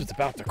dump is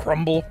about to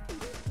crumble?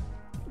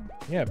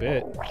 Yeah, a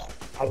bit.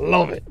 I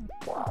love it.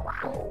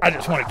 I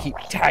just want to keep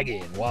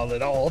tagging while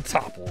it all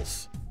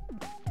topples.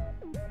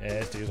 Yeah,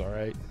 this dude's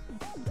alright.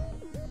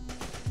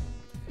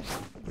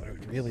 But I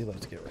would really love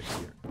to get right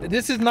here.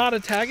 This is not a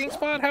tagging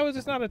spot? How is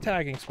this not a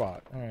tagging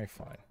spot? Alright,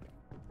 fine.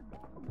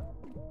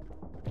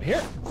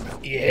 Here?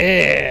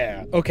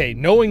 Yeah! Okay,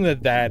 knowing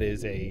that that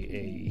is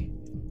a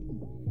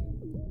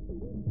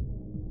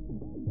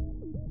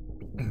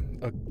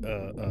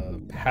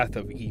path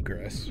of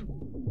egress.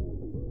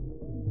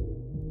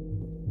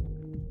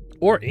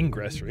 Or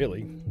ingress,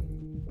 really.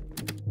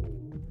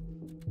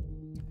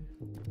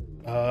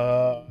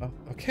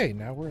 Okay,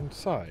 now we're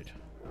inside.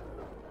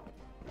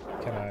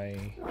 Can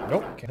I...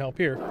 Nope, can't help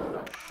here.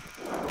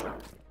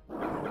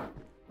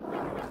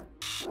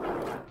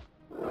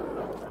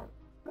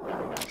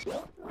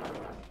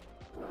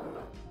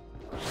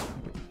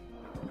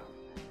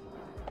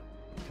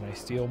 Can I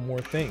steal more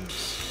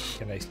things?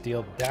 Can I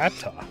steal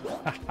data?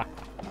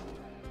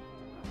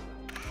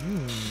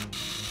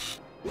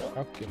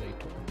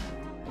 Calculator.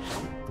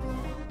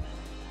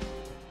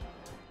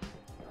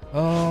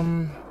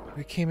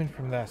 We came in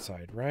from that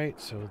side, right?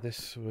 So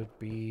this would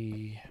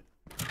be...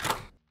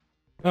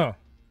 Oh,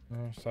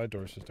 side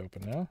door's just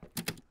open now.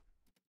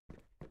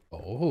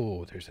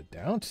 Oh, there's a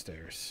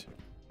downstairs.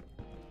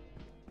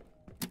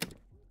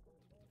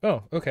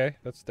 Oh, okay,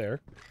 that's there.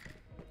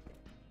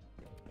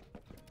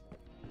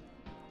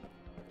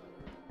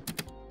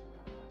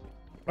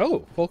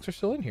 Oh, folks are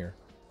still in here.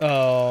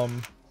 Does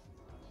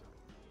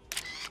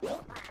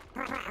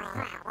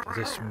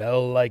it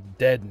smell like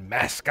dead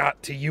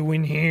mascot to you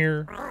in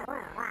here?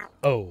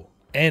 Oh,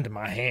 and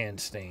my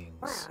hand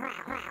stings.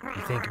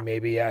 You think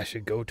maybe I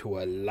should go to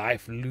a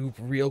life loop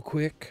real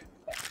quick?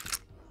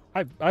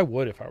 I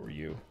would if I were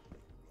you.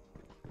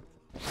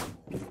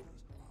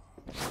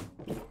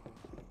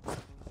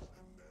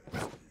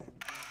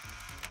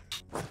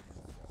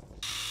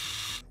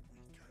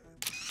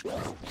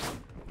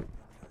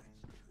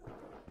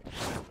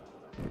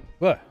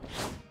 What?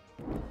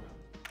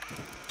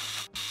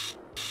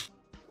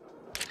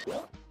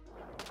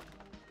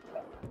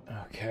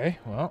 Okay,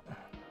 well.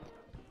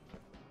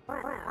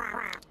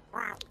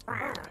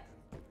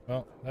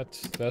 Well,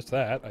 that's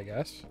that, I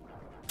guess.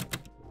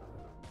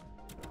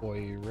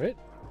 Boyrit.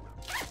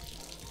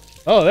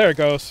 Oh, there it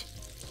goes.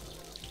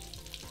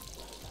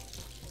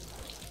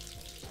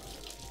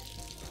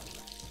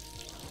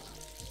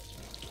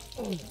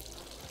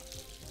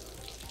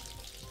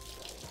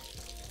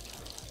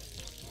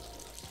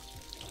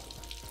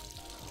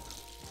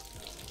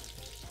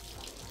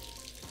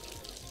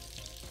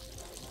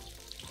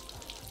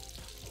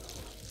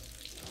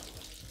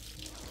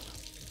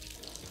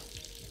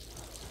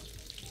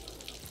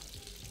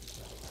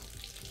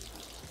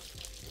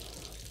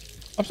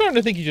 I'm starting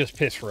to think you just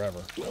piss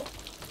forever.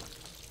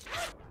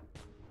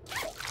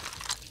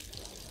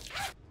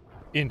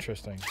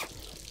 Interesting.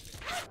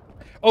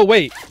 Oh,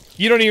 wait.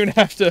 You don't even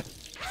have to...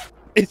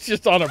 It's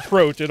just on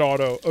approach and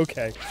auto.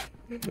 Okay.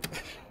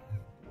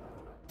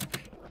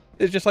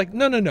 It's just like,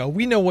 no.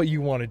 We know what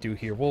you want to do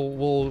here.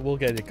 We'll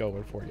get it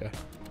going for you.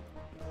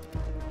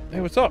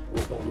 Hey, what's up?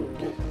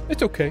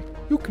 It's okay.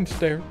 You can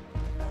stare.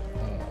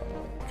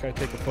 Can I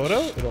take a photo?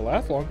 It'll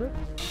last longer.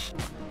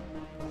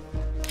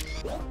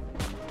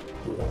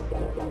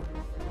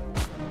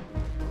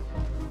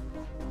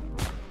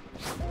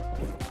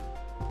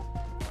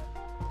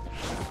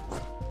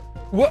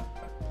 What?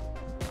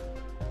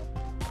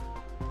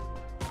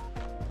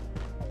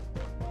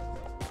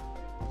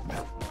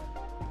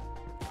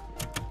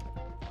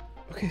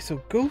 Okay,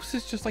 so Ghost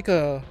is just like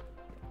a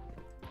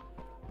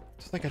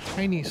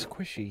tiny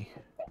squishy.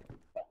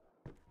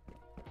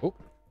 Oh,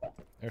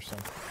 there's some.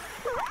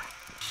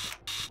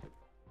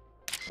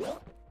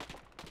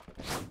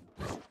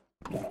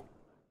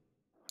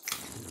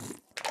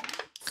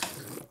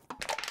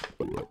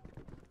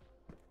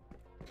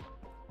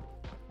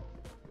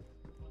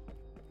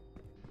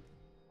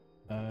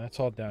 That's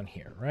all down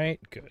here,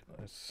 right? Good.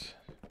 Let's.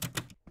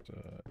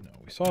 No,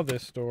 we saw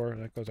this door.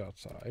 That goes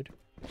outside.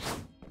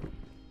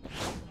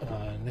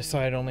 And this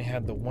side only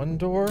had the one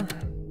door.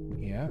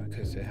 Yeah,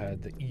 because it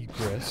had the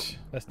egress.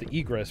 That's the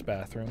egress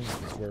bathroom.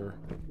 That's where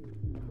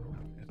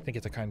I think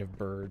it's a kind of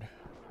bird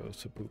goes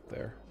to poop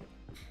there.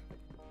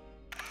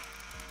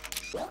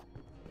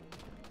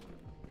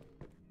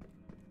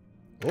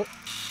 Oh,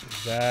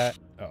 is that?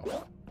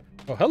 Oh,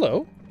 oh,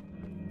 hello.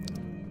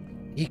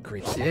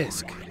 Secret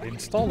disk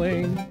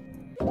installing.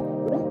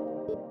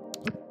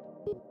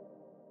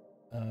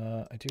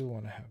 I do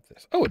want to have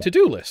this. Oh, a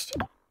to-do list.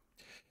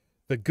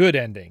 The good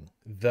ending,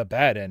 the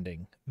bad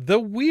ending, the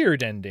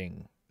weird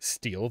ending.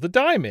 Steal the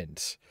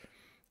diamonds.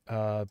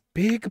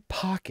 Big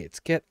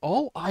pockets. Get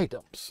all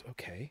items.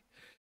 Okay.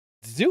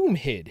 Zoom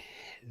head.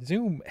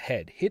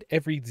 Hit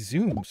every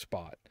zoom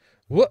spot.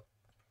 What?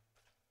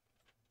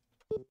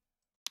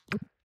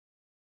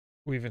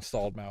 We've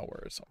installed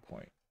malware at some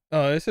point.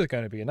 Oh, this is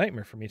going to be a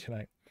nightmare for me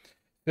tonight.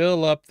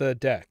 Fill up the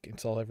deck.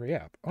 Install every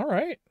app. All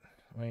right.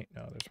 Wait,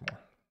 no, there's more.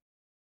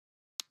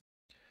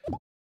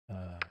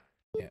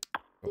 Yeah.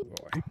 Oh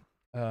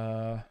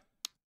boy.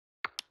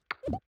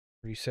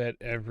 Reset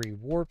every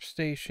warp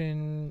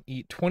station.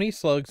 Eat 20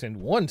 slugs in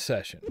one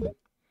session.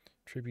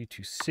 Tribute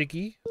to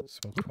Siggy.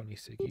 Smoke 20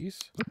 Siggies.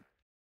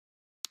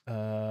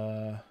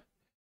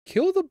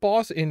 Kill the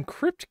boss in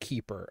Crypt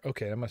Keeper.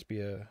 Okay, that must be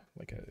a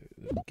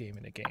game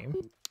in a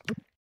game.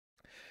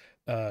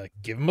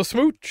 Give him a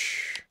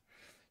smooch.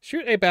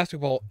 Shoot a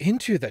basketball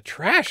into the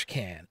trash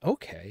can.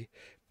 Okay.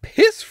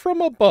 Piss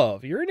from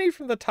above. Urinate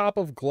from the top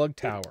of Glug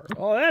Tower.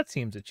 Oh, that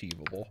seems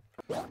achievable.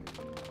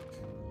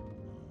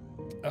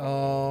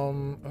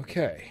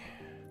 Okay.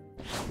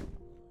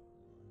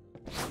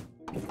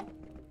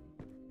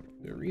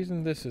 The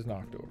reason this is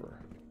knocked over.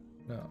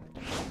 No.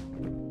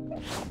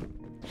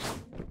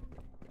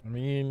 I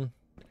mean,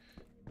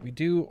 we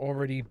do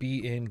already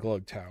be in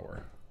Glug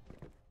Tower.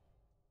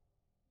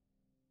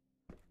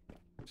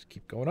 Just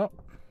keep going up.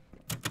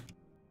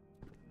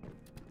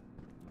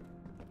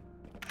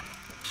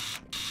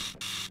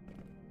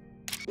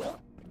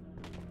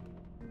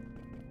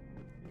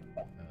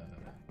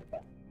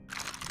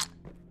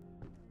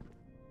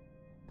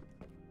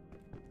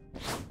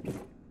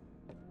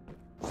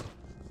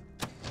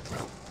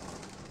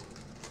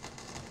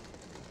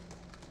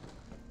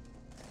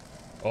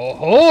 Oh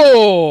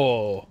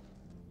ho!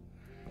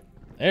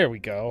 There we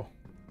go.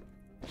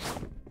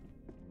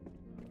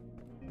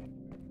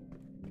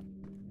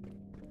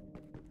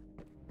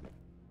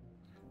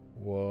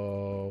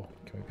 Whoa.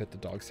 Can we pet the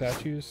dog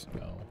statues?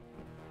 No.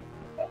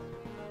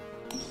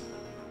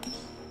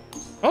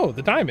 Oh,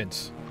 the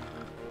diamonds.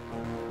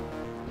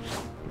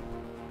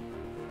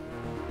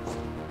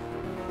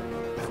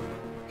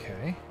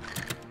 Okay.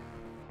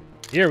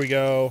 Here we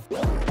go.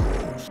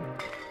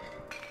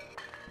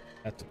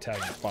 That's a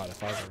tagging spot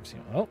if I've ever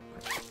seen one. Oh.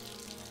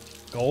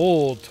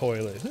 Gold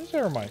toilet. Who does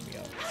that remind me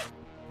of?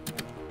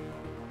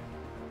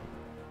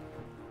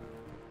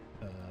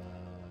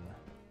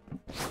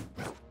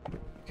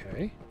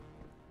 Okay.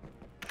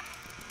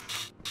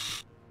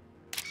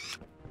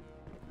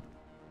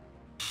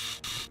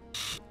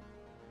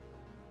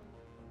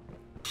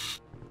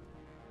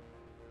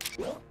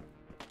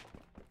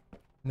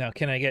 Now,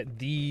 can I get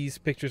these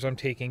pictures I'm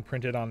taking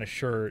printed on a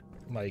shirt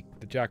like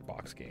the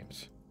Jackbox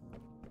games?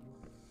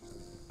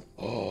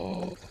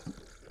 Oh.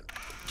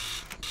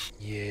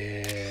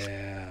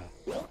 Yeah.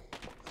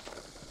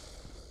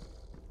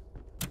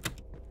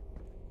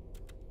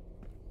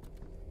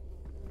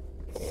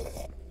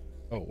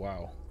 Oh,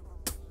 wow.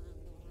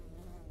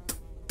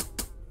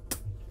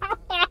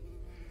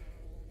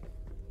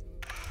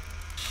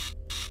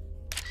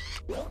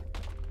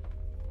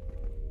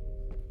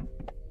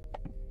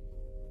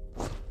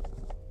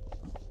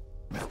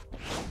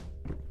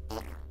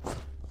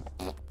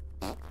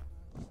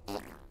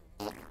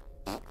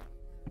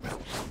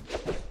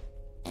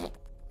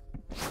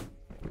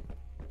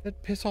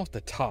 That piss off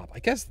the top. I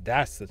guess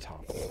that's the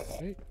top,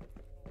 right?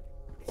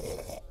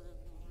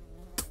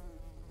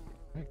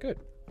 Alright, good.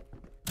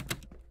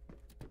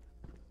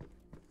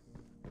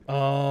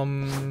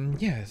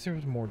 Yeah, there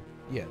was more.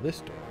 Yeah,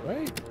 this door,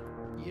 right?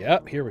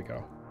 Yep, here we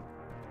go.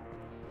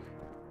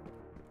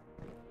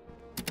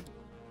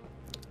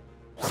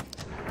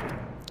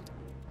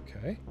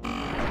 Okay.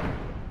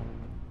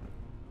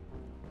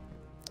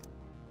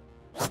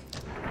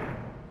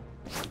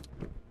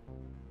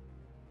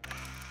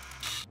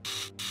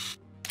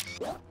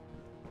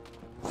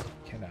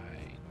 Can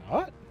I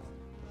not?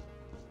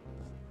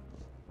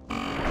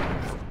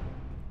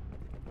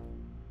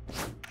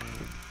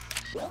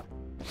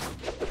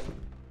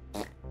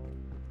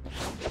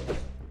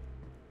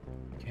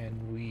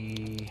 Can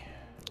we...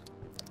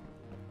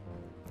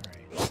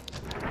 Alright.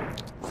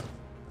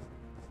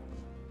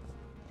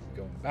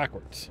 Going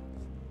backwards.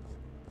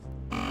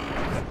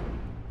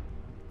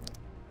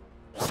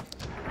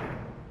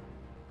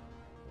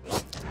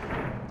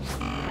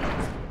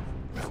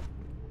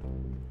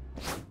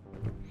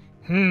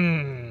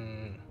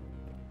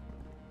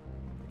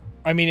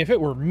 I mean, if it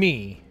were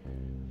me,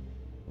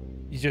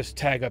 you just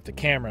tag up the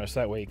camera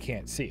so that way you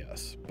can't see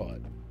us.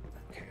 But,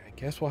 okay, I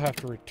guess we'll have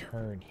to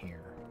return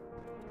here.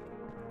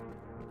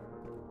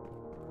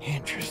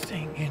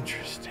 Interesting,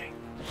 interesting.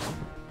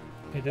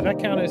 Hey, did that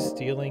count as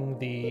stealing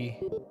the...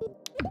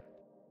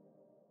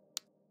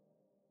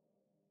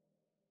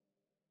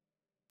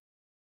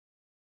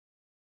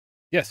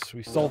 Yes,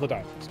 we stole the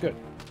diamonds. Good.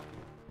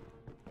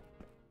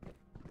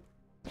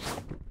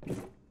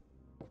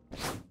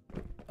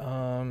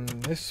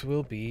 This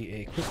will be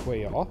a quick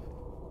way off.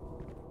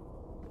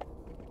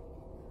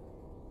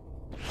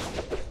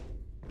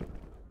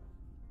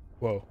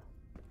 Whoa.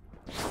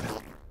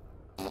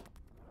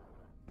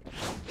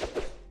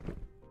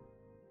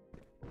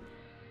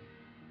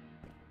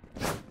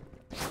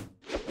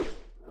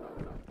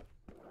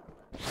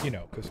 You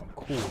know, because I'm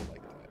cool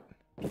like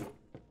that.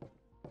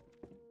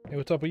 Hey,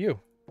 what's up with you?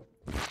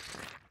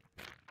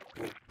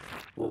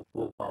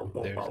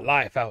 There's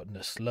life out in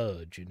the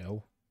sludge, you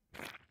know.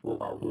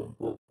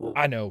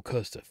 I know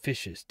 'cause the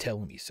fishes tell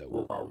me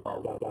so.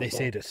 They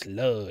say the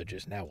sludge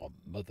is now a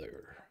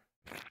mother.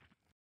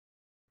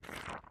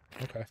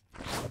 Okay,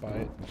 I'll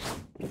buy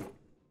it.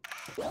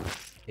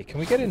 Hey, can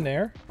we get in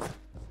there?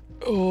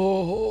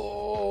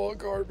 Oh,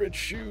 garbage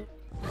chute.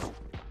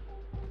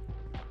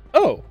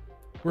 Oh,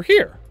 we're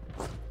here.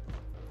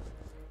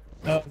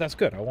 That's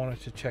good. I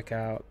wanted to check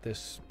out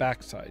this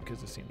backside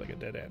because it seemed like a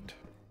dead end.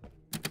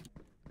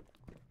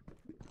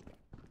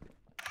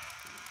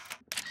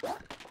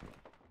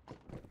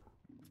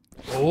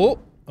 Oh,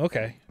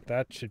 okay.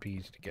 That should be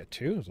easy to get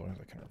to, as long as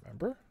I can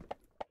remember.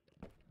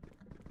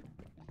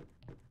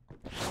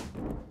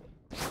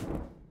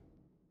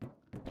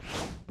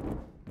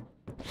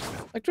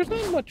 Like, there's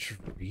not much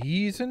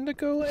reason to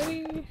go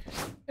any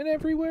and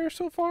everywhere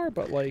so far,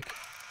 but, like,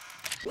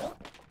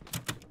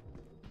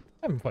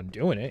 having fun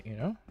doing it, you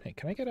know? Hey,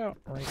 can I get out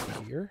right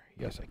here?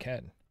 Yes, I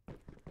can.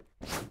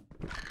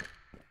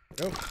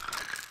 Go.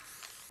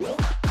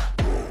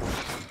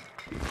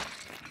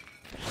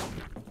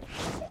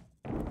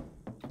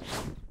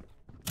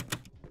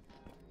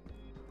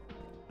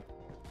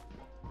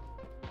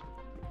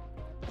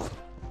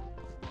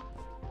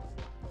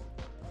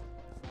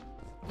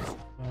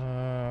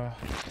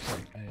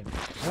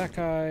 That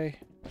guy.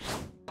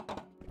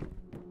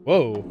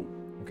 Whoa.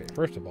 Okay,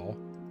 first of all,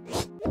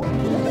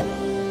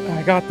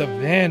 I got the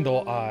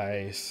Vandal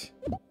eyes.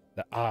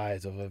 The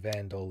eyes of a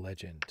Vandal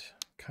legend.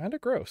 Kind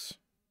of gross.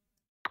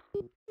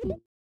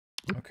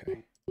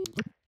 Okay.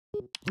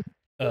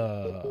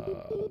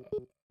 I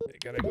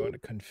gotta go into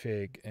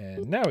config,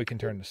 and now we can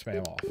turn the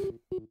spam off.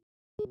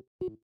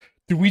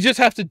 Do we just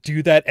have to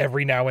do that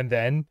every now and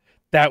then?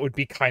 That would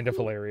be kind of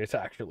hilarious,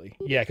 actually.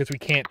 Yeah, because we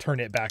can't turn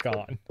it back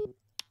on.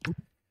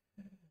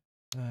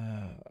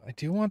 I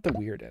do want the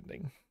weird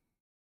ending.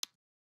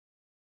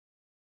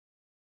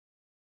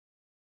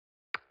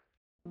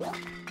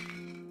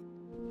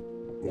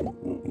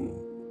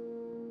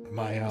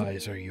 My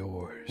eyes are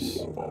yours.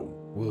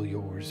 Will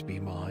yours be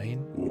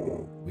mine?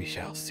 We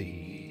shall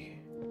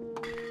see.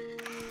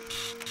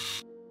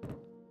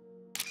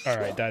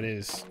 Alright,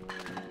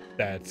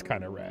 that's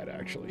kind of rad,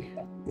 actually.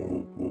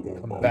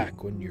 Come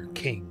back when you're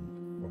king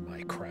for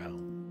my crown.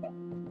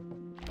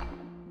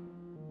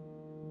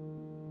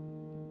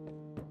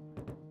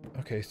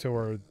 Okay,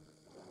 so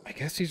I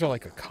guess these are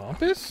like a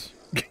compass?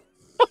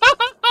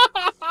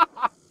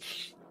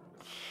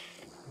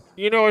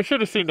 You know, I should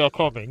have seen that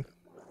coming.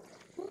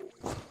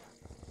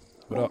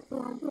 What up?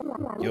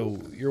 Yo,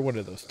 you're one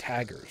of those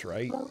taggers,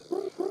 right?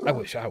 I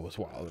wish I was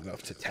wild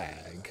enough to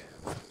tag.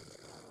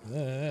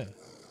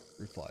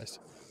 Replies.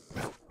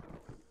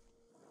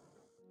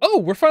 Oh,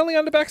 we're finally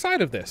on the back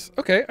side of this.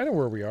 Okay, I know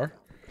where we are.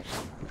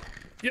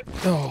 Yep.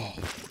 Oh.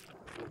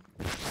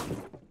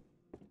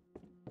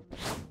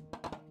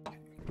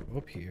 Go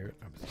up here.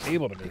 I was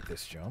able to make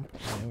this jump.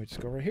 And we just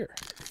go right here.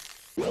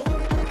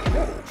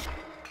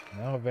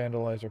 Now a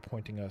vandalizer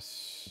pointing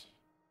us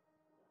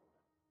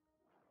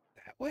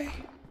that way.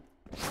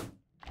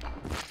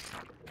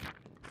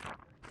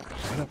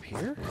 Right up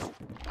here?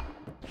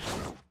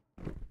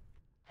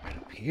 Right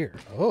up here.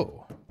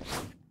 Oh.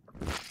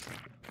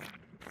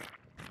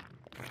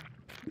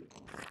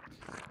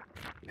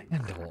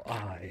 Handle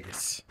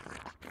eyes.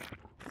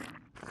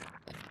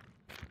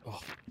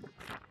 Oh.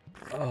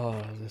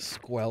 Oh, the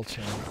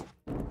squelching.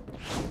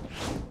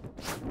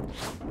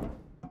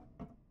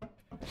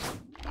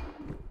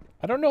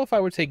 I don't know if I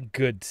would say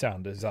good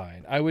sound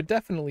design. I would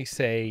definitely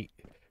say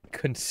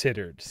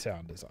considered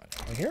sound design.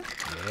 Right here?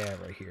 Yeah,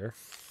 right here.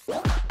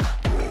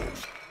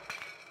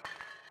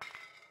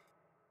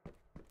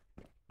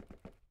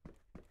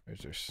 There's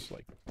just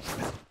like...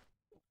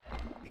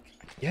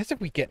 Yes,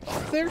 if we get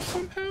up there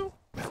somehow?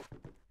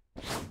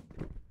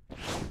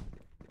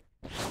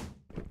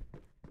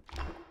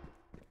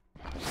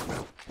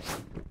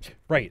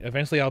 Right,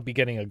 eventually I'll be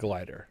getting a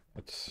glider.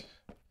 It's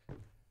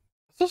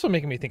also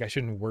making me think I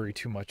shouldn't worry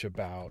too much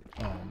about,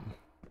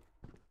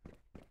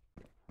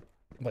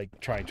 like,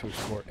 trying to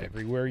explore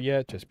everywhere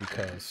yet, just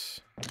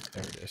because...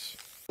 There it is.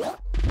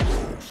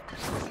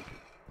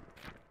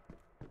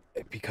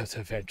 Because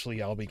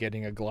eventually I'll be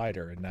getting a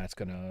glider, and that's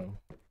gonna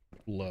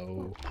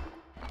blow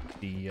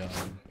the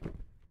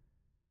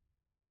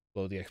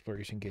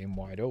exploration game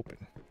wide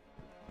open.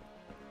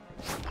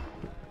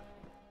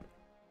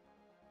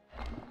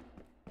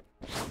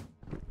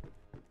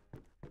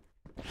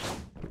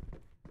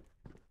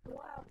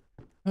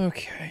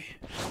 Okay.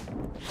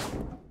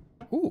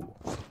 Ooh.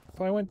 If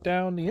I went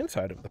down the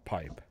inside of the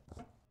pipe,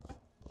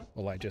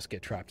 will I just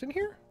get trapped in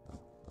here?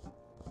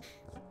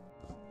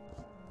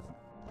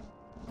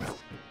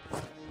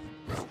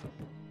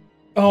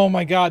 Oh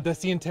my god, that's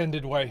the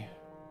intended way.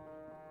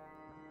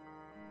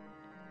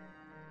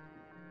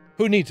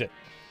 Who needs it?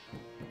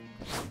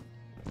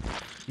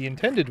 The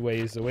intended way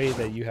is the way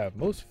that you have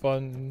most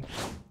fun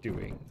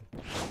doing,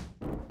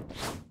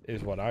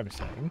 is what I'm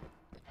saying.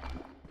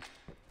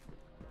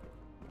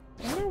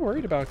 I'm not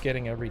worried about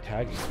getting every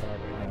tagging card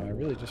right now. I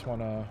really just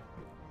want to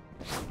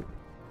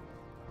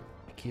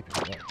keep it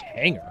like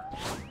hanger.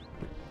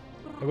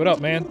 Hey, what up,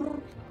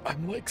 man?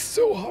 I'm like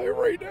so high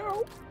right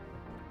now.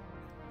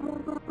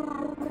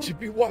 I should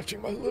be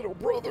watching my little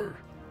brother.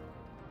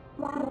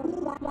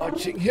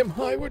 Watching him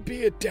high would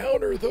be a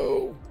downer,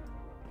 though.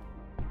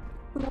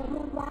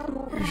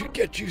 You should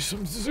get you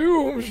some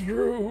Zoom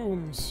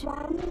shrooms.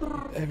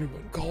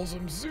 Everyone calls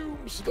them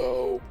Zooms,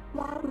 though.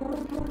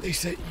 They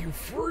set you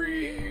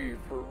free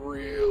for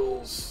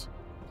reals.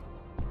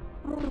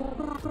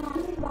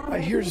 I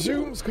hear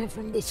Zooms come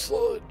from the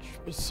sludge,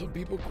 but some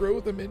people grow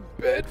them in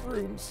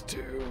bedrooms,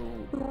 too.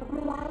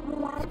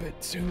 I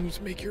bet Zooms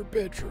make your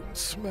bedroom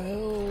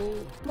smell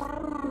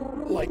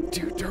like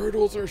two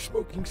turtles are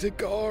smoking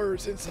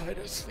cigars inside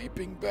a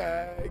sleeping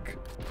bag.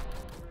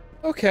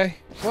 Okay,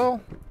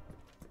 well...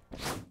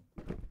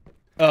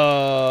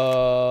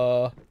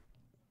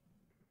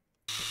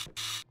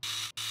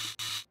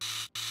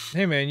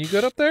 Hey man, you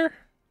good up there?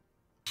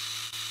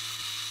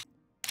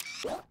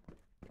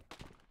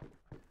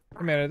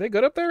 Hey man, are they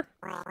good up there?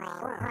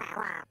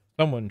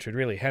 Someone should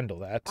really handle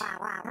that.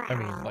 I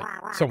mean,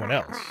 like, someone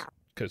else.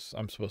 Because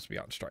I'm supposed to be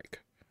on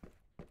strike.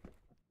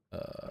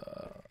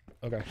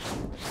 Okay.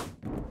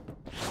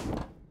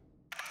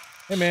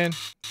 Hey man,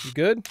 you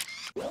good?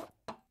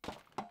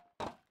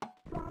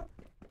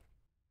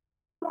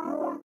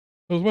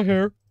 How's my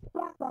hair?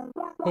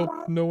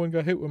 Hope no one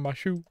got hit with my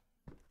shoe.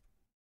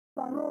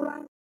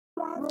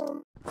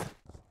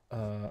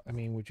 I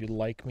mean, would you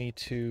like me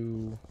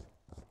to...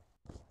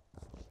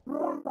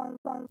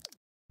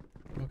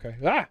 Okay.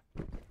 Ah!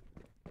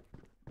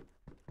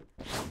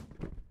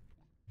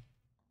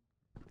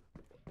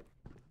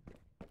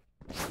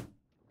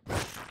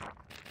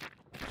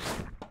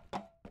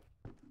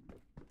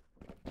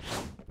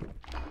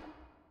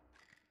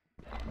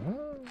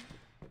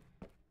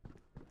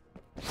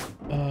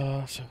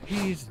 So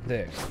he's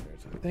there.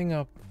 There's a thing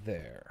up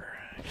there.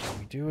 Can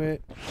we do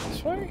it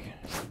this way?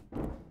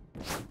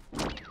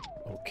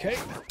 Okay.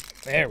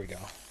 There we go.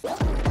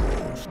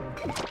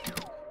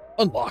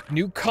 Unlock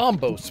new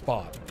combo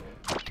spot.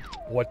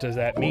 What does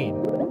that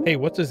mean? Hey,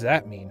 what does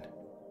that mean?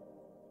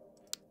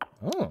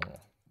 Oh.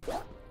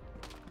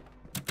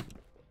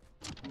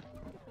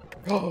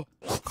 Oh.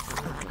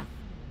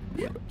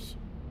 Oops.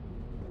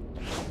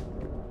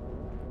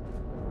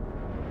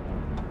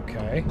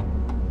 Okay.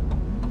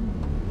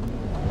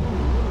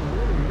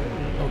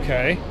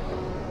 Okay.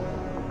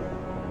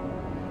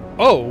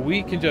 Oh,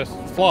 we can just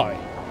fly.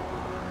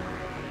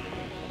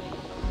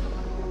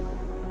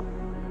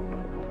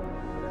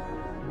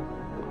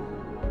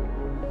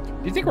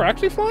 Do you think we're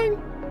actually flying?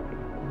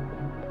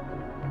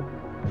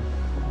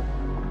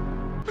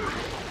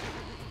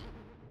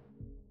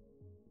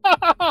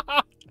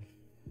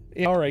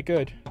 Yeah, alright,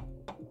 good.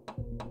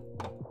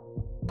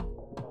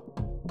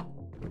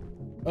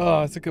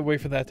 Oh, it's a good way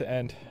for that to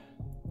end.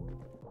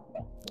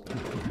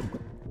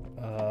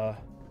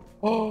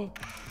 Oh,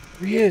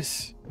 he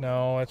is.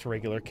 No, that's a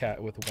regular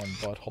cat with one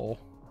butthole.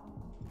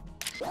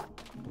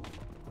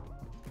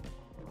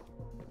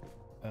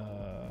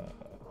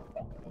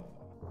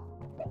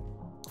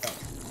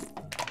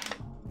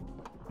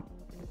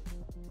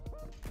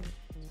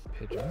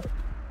 damaging.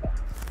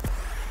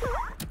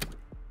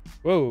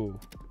 Whoa.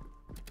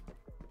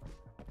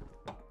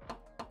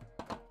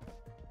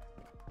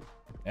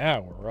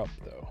 Now we're up,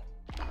 though.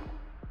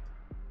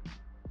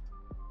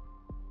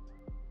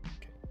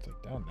 Okay, it's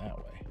like down that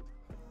way.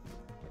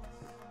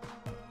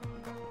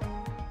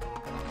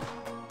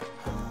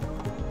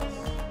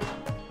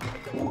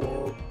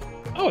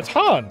 Oh, it's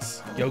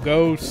Hans! Yo,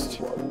 Ghost.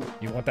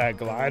 You want that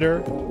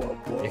glider?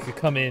 It could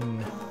come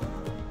in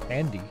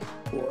handy.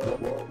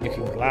 You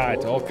can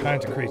glide to all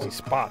kinds of crazy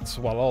spots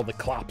while all the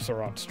clops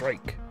are on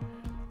strike.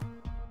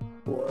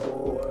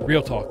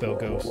 Real talk, though,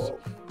 Ghost.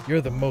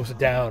 You're the most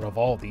down of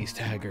all these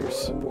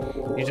taggers.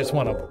 You just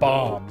want to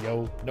bomb,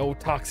 yo. No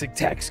toxic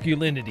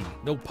masculinity,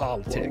 no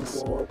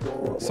politics.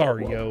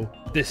 Sorry, yo.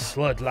 This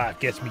sludge life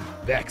gets me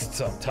vexed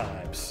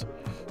sometimes.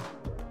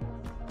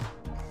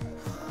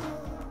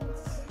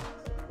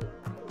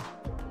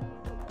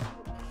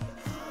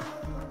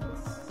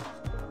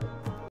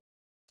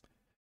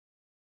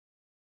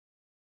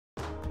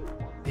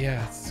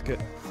 Yeah, it's good.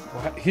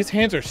 Wow, his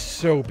hands are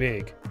so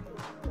big.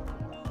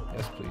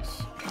 Yes,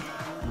 please.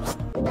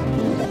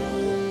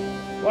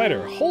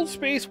 Glider, hold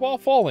space while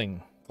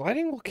falling.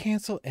 Gliding will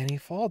cancel any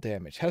fall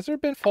damage. Has there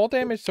been fall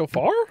damage so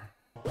far?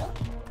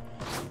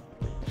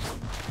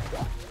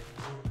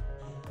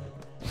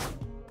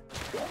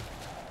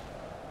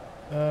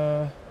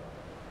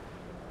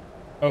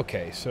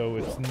 Okay, so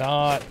it's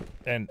not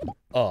an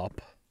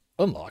up.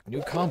 Unlock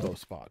new combo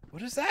spot.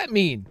 What does that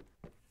mean?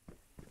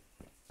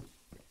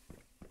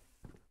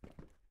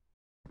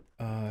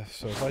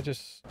 So if I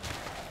just...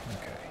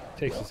 Okay,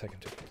 takes a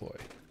second to deploy.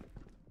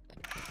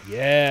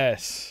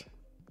 Yes!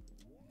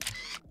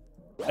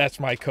 That's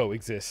my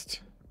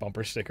coexist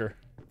bumper sticker.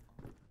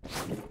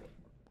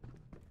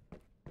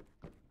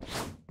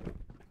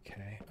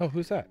 Okay. Oh,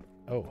 who's that?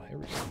 Oh, here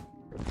we go.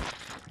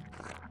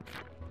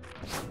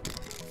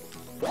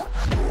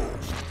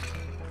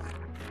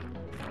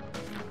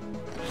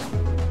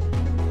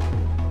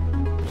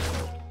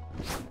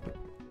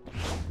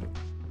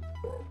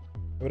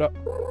 What up?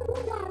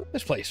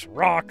 This place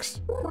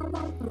rocks.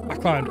 I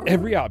climbed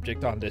every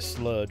object on this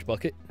sludge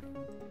bucket.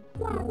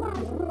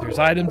 There's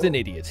items and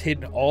idiots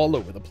hidden all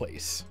over the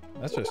place.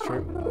 That's just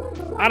true.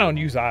 I don't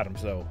use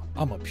items, though.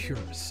 I'm a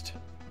purist.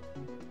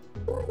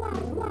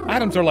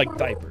 Items are like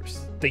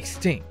diapers. They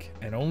stink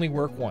and only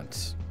work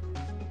once.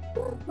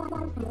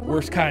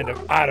 Worst kind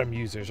of item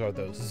users are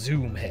those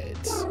zoom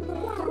heads,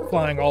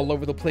 flying all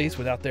over the place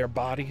without their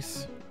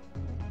bodies.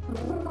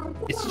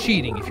 It's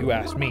cheating if you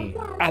ask me.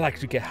 I like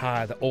to get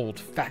high the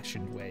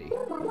old-fashioned way,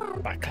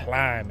 by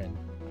climbing.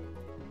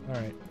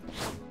 Alright.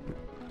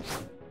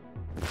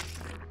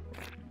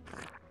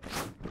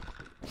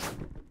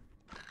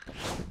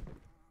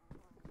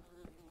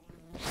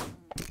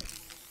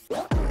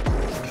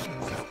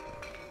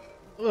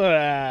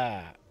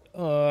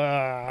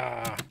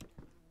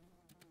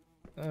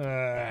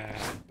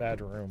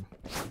 Bad room.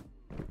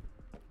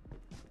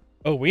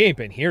 Oh, we ain't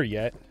been here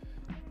yet.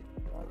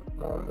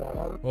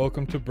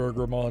 Welcome to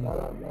Burgermon.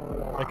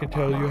 I can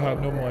tell you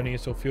have no money,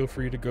 so feel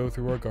free to go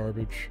through our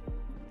garbage.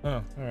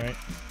 Oh, alright.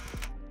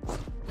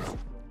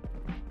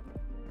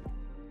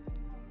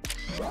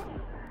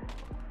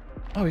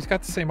 Oh, he's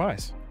got the same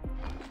eyes.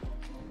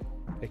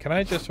 Hey, can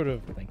I just sort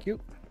of... Thank you.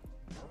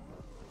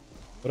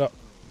 What up?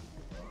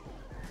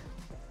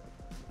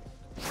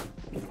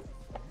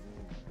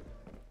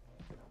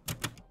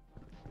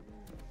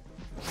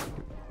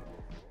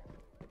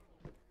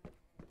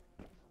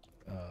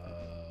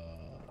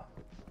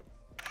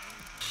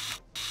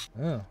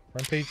 Oh,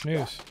 front page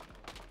news.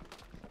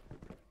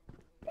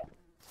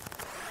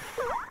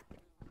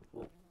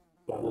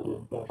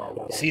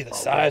 See the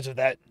size of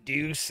that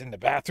deuce in the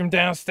bathroom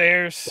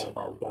downstairs?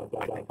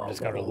 I think I'm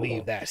just gonna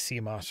leave that sea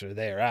monster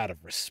there out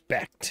of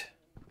respect.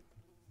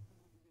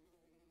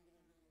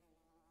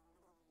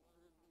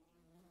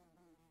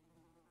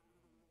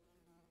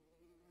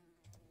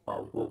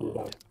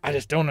 I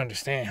just don't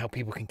understand how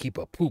people can keep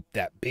a poop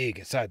that big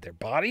inside their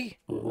body.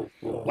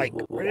 Like,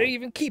 where do they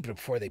even keep it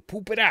before they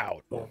poop it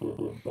out?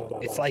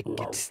 It's like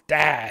it's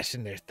stashed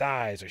in their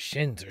thighs or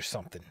shins or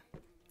something.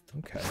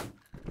 Okay.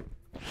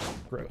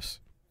 Gross.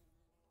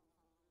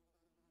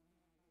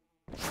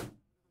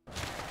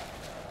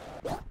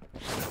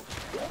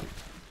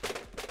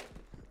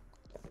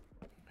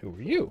 Who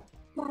are you?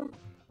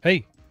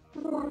 Hey.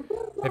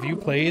 Have you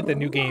played the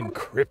new game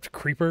Crypt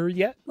Creeper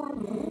yet?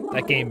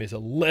 That game is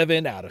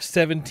 11 out of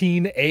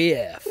 17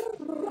 AF.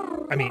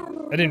 I mean,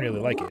 I didn't really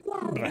like it,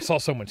 but I saw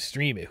someone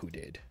stream it who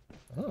did.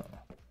 Oh.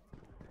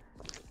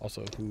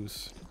 Also,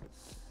 who's...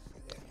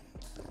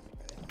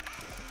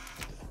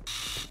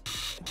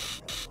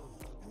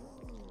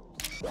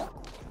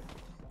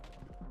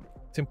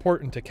 It's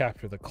important to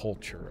capture the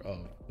culture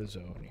of the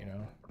zone, you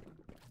know?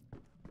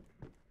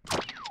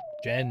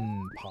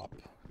 Gen Pop.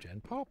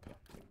 Gen Pop?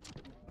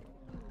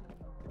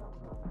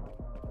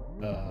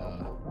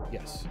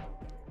 Yes.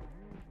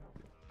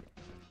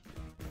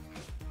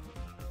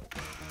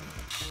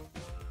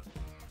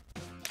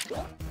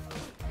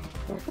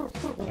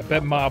 I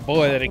bet my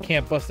boy that it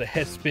can't bust a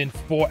head spin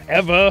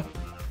forever.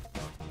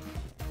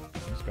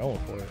 going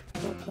for it.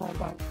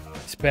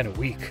 It's been a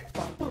week.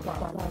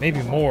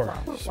 Maybe more.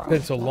 It's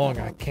been so long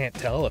I can't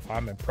tell if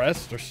I'm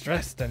impressed or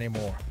stressed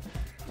anymore.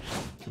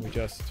 Can we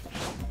just...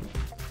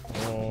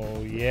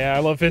 Oh, yeah, I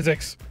love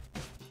physics.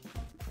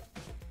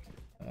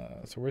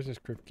 So where's this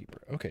Crypt Keeper?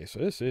 Okay, so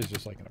this is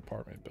just like an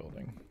apartment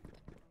building.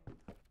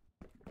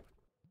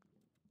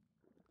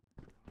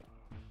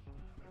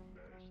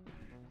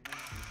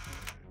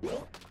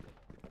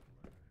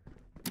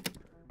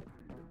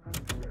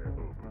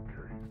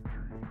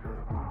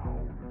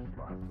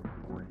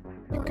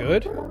 You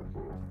good?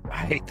 I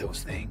hate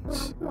those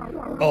things.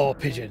 All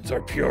pigeons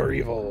are pure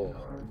evil.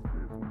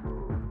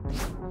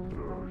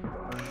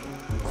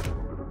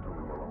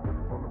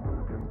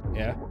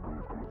 Yeah?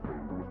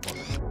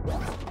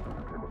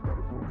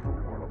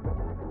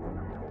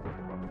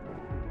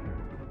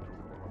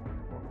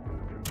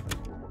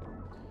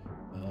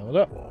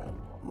 What up?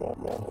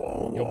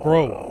 Yo,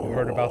 bro, you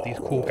heard about these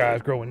cool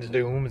guys growing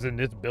zooms in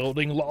this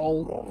building,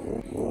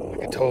 lol?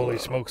 I could totally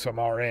smoke some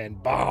RN,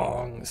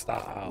 bong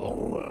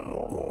style.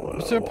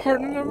 What's their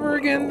partner number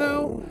again,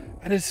 though?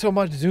 I did so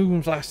much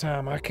zooms last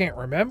time, I can't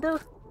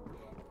remember.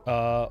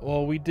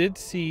 Well, we did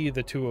see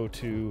the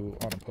 202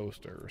 on a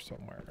poster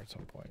somewhere at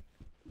some point.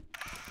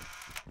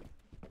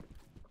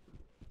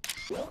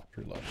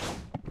 True love.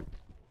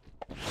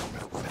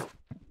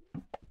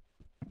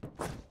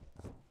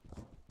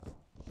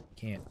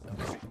 Can't.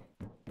 Okay.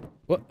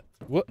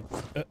 What?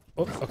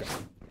 Oh, okay.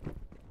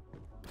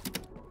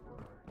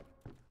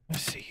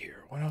 Let's see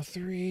here.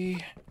 103.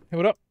 Hey,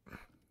 what up?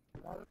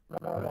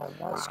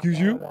 Excuse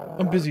you?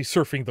 I'm busy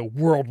surfing the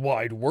World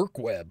Wide Work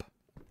Web.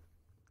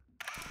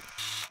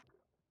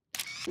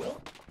 Pretty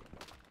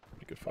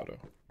good photo.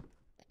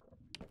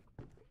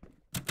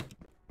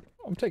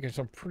 I'm taking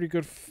some pretty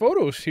good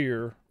photos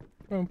here.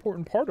 An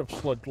important part of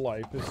Sludge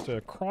life is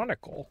to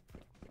chronicle.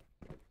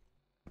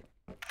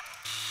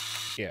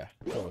 Yeah,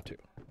 202.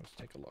 Let's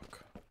take a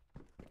look.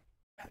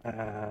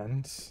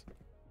 And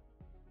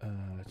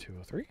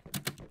 203.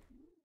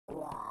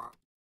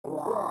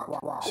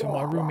 So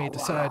my roommate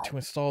decided to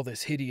install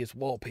this hideous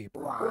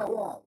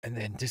wallpaper and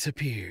then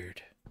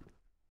disappeared.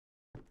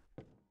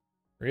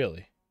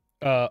 Really?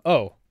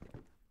 Oh.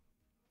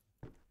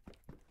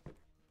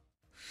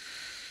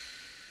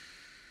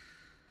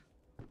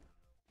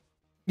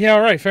 Yeah,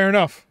 alright, fair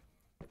enough.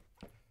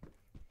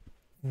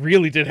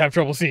 Really did have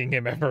trouble seeing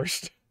him at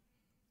first.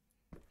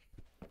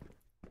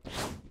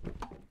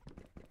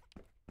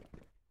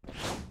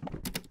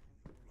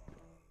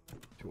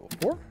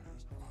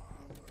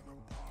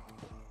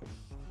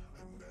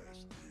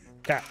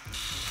 Cat.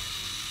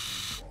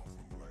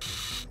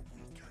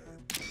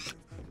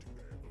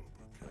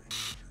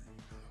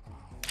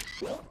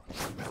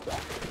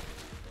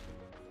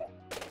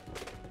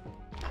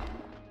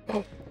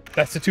 Oh,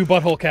 that's the 2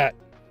 butthole cat.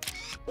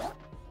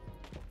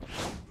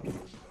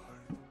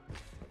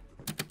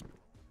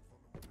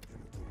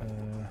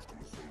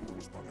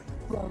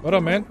 What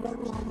up, man?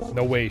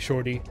 No way,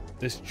 shorty.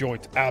 This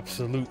joint's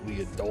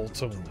absolutely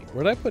adults only.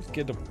 Where'd I put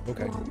get a...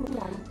 Okay.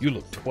 You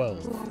look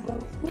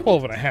 12.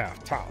 12 and a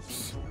half,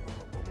 tops.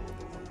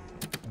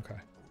 Okay.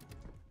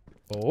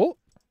 Oh.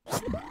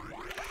 What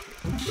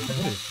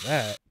is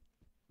that?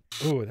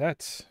 Oh,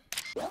 that's...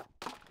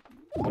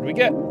 What do we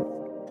get?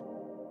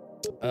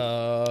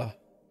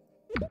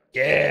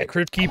 Yeah,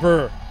 Crypt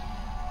Keeper.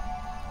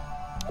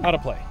 How to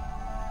play.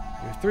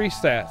 You have 3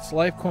 stats.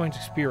 Life coins,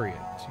 experience.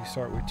 You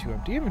start with 2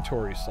 empty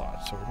inventory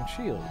slots, sword and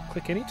shield.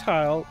 Click any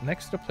tile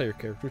next to the player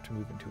character to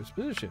move into its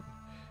position.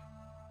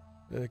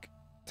 The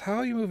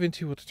tile you move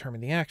into will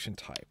determine the action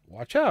type.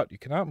 Watch out, you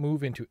cannot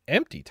move into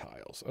empty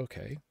tiles.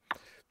 Okay.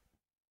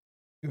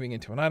 Moving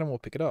into an item will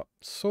pick it up.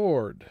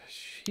 Sword,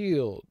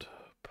 shield,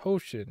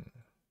 potion,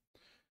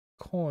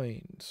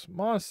 coins,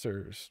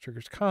 monsters,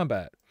 triggers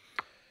combat.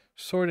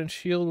 Sword and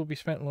shield will be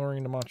spent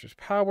lowering the monster's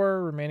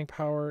power. Remaining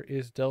power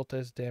is dealt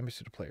as damage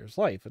to the player's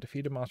life. A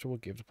defeated monster will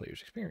give the player's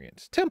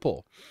experience.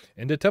 Temple.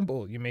 In the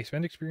temple, you may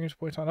spend experience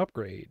points on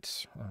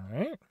upgrades.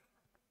 Alright.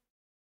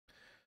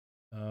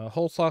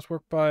 Hold slots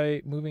work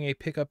by moving a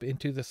pickup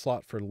into the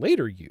slot for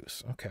later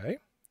use. Okay.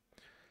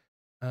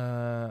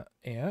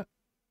 Yeah.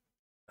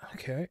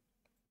 Okay.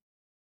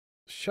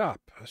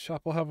 Shop. A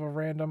shop will have a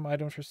random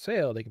items for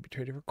sale. They can be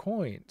traded for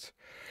coins.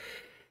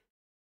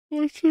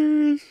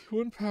 Monsters,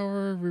 1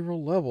 power,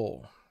 reroll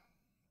level.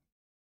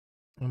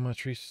 How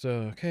much reach?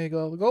 Okay,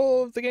 the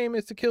goal of the game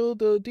is to kill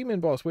the demon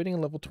boss waiting at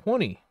level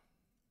 20.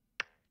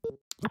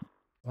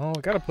 Oh,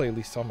 I gotta play at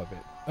least some of it.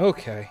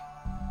 Okay.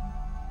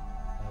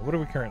 What do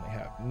we currently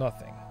have?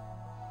 Nothing.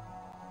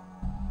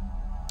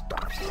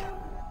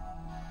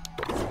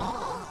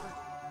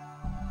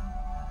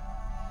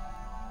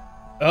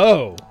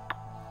 Oh.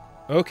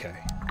 Okay.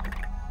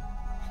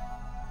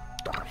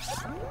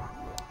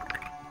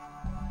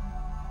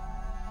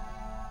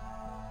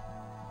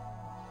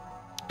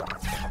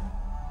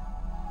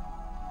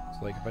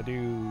 So, like, if I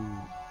do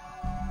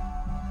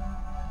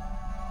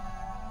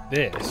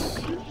this,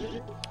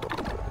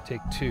 I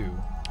take 2.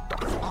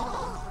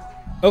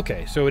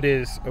 Okay, so it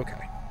is...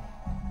 Okay.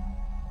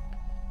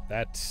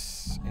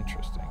 That's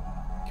interesting.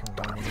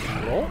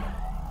 Roll.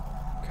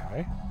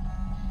 Okay.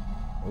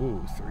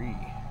 Ooh, 3.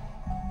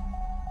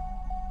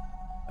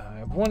 I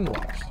have 1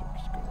 left, so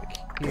just go like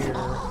here.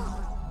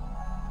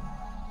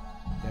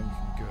 Then we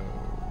can go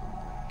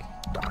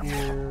like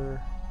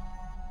here.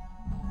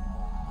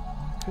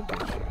 Could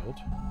get a shield.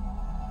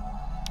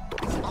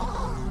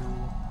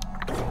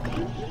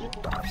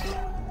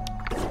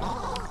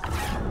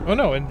 Oh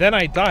no, and then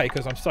I die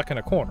because I'm stuck in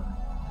a corner.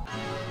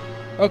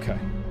 Okay.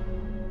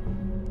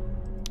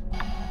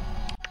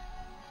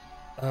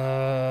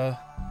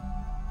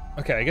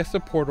 Okay, I guess the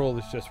portal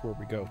is just where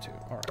we go to.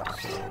 Alright,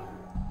 so...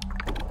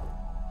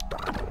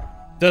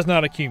 Does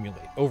not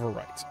accumulate.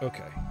 Overwrites.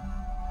 Okay.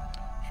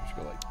 Just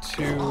go like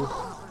 2.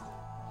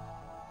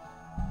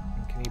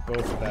 And can eat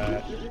both of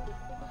that.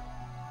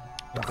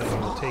 And then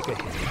we'll take a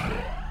hit.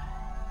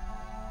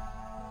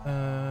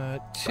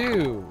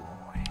 2.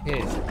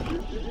 Hit.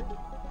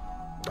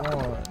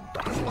 1.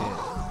 Hit.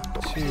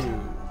 2.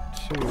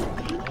 2.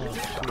 1,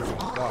 2.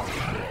 Wow.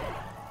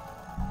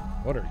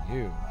 What are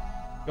you?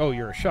 Oh,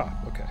 you're a shop.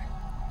 Okay.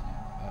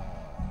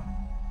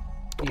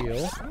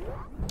 Heal.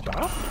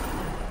 Shop?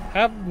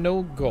 Have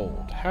no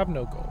gold. Have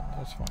no gold.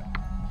 That's fine.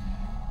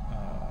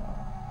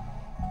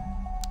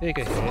 Take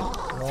a hit.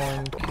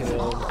 1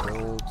 kill.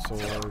 Gold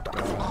sword.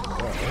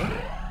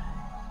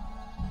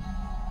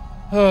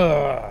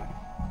 Go.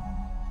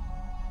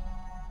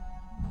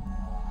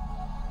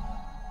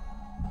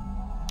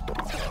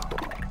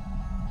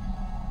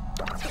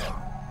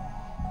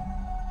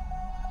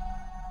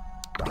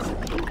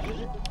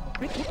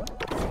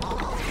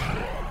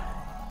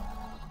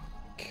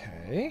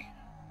 Okay.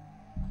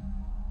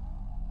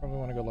 Probably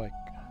want to go like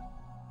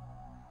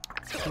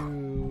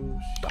 2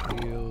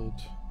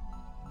 shield.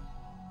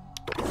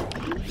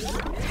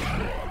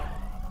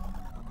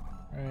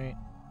 Right.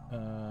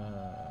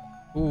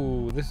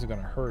 Ooh, this is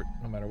gonna hurt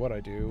no matter what I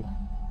do.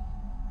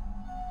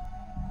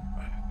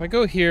 If I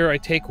go here, I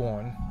take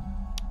 1.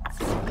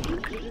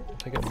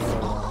 Take another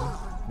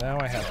 1. Now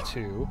I have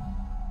 2.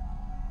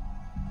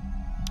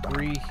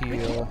 3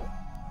 heal.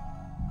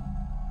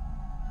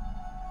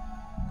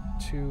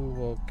 2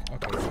 will...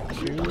 Okay,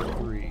 2,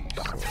 3.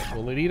 Sword.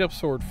 Will it eat up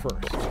sword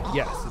first?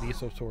 Yes, it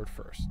eats up sword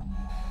first.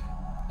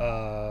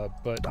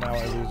 But now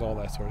I lose all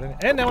that sword.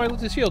 And now I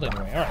lose the shield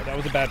anyway. Alright, that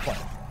was a bad plan.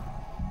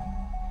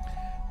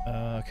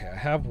 Okay, I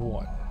have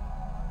 1.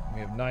 We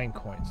have 9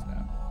 coins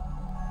now.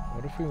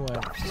 What if we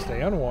went...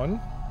 Stay on 1.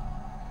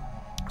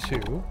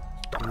 2.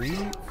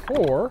 3,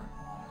 4.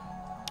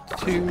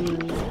 2.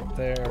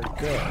 There,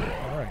 go.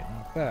 Alright,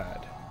 not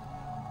bad.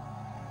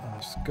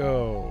 Let's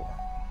go.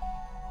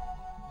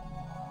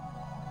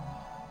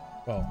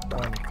 Well,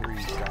 1, 3,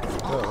 gotta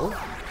go.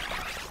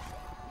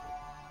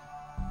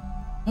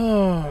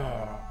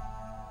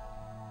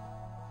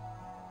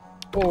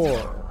 Four.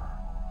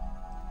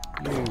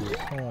 Use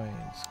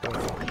coins. Go.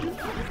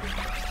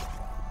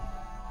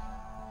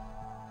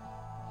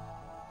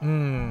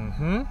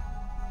 Mm-hmm.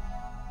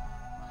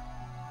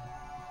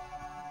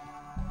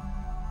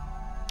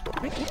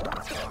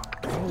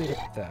 I'll leave it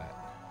at that.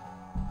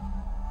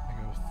 I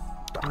go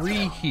 3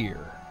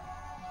 here.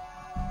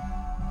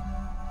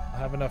 I'll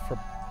have enough for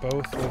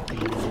both of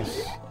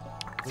these.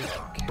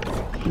 Okay.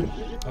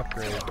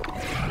 Upgrade.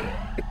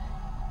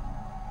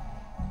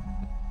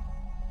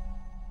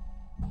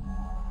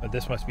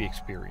 This must be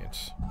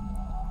experience.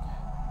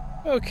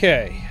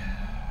 Okay.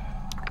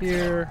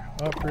 Here,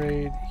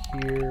 upgrade,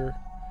 here.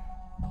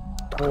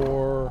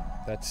 4.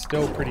 That's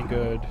still pretty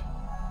good.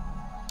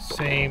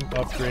 Same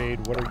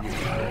upgrade. What are you?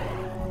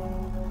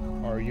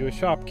 Are you a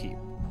shopkeep?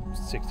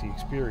 60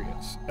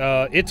 experience.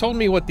 It told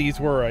me what these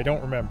were. I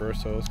don't remember,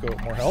 so let's go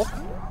with more health.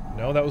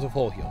 No, that was a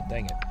full heal.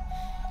 Dang it.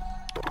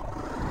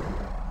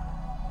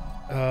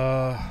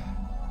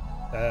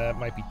 That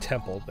might be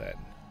temple then.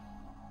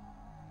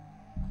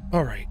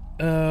 Alright.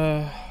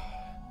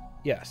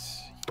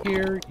 Yes.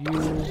 Here, you...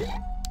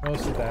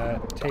 Most of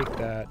that. Take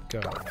that.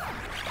 Go.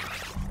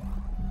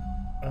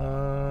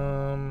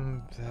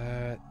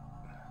 That...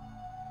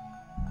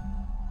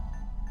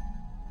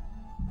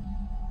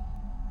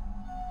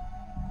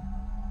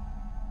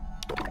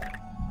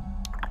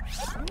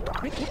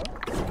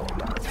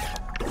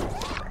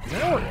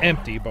 Now we're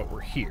empty, but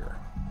we're here.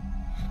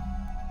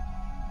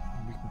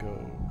 We can go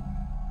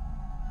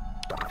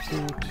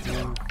 2,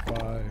 2,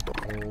 5,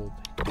 gold,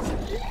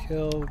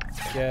 kill,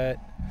 get,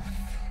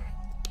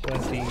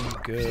 plenty,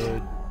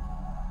 good,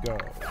 go.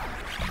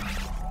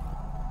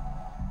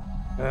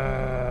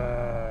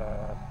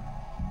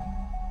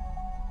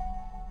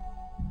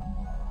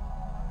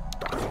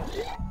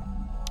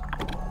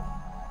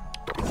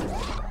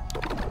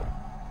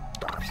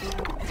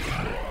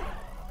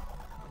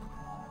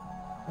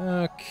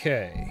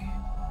 Okay.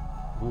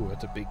 Ooh,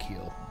 that's a big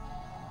heal.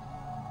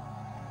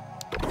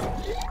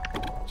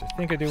 Which I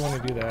think I do want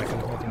to do that because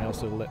there's nothing else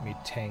that'll let me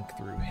tank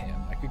through him.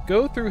 I could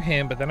go through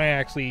him, but then I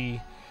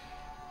actually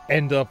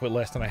end up with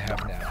less than I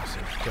have now, so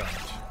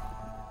don't.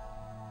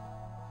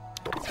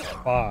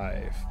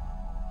 5.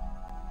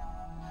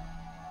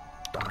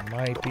 It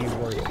might be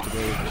worth it to go to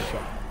the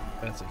shop.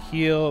 That's a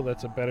heal.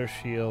 That's a better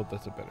shield.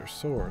 That's a better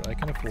sword. I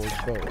can afford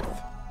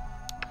both.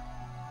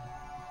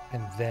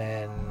 And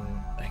then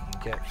I can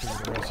get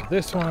through the rest of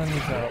this one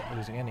without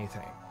losing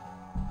anything.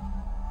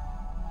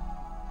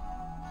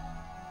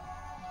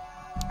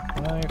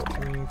 5,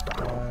 3,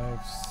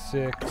 5,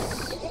 6.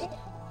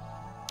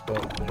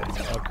 But then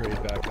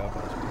upgrade back up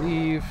as we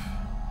leave.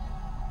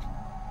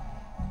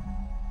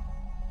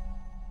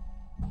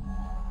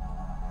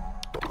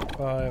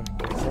 Five,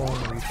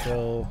 one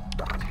refill,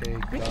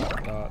 take ...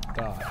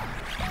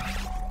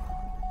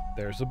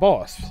 There's the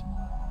boss.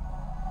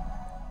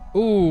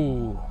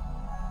 Ooh.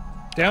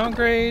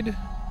 Downgrade,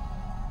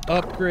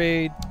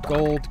 upgrade,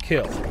 gold,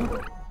 kill.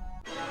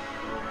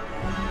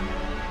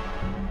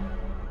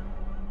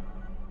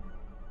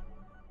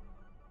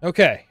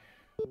 Okay.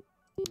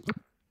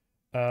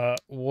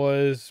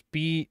 Was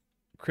beat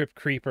Crypt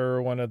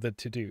Creeper one of the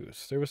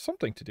to-dos? There was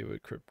something to do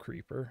with Crypt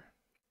Creeper.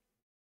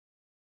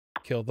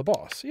 Kill the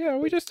boss. Yeah,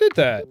 we just did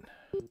that.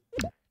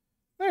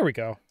 There we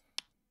go.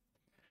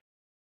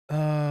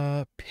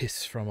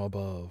 Piss from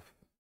above.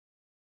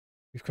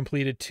 We've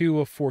completed 2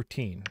 of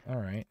 14. All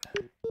right.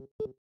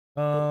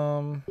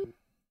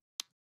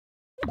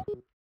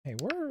 Hey,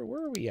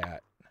 where are we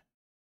at?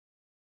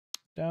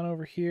 Down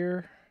over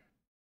here.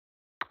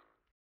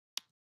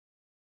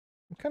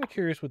 I'm kind of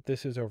curious what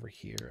this is over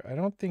here. I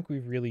don't think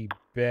we've really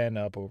been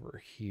up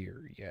over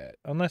here yet.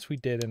 Unless we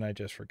did and I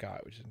just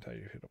forgot, which is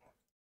entirely hittable.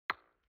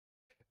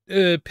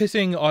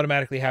 Pissing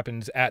automatically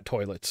happens at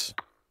toilets,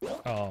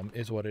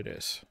 is what it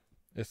is.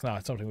 It's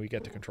not something we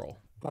get to control.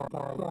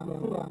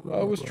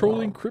 I was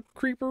trolling Crypt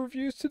Creeper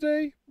reviews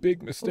today.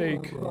 Big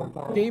mistake.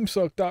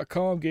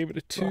 GameSuck.com gave it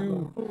a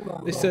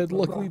 2. They said,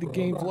 luckily the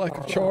game's lack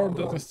of charm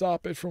doesn't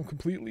stop it from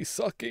completely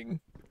sucking.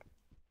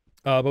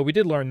 But we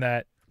did learn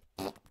that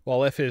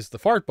while F is the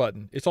fart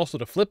button, it's also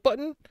the flip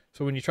button.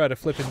 So when you try to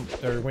flip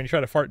or when you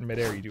try to fart in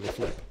midair, you do a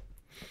flip.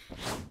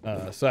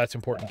 So that's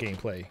important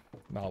gameplay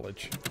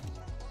knowledge.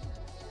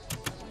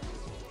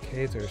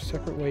 Okay, is there a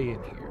separate way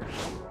in here?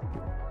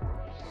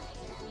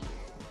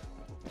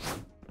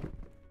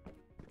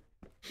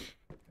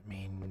 I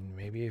mean,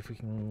 maybe if we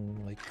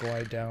can, like,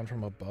 glide down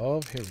from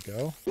above. Here we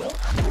go.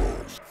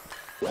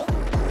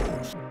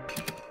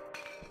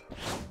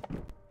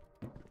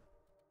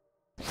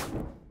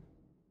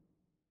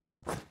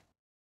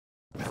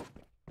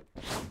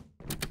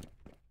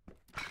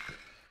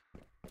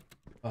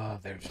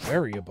 There's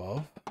very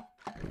above.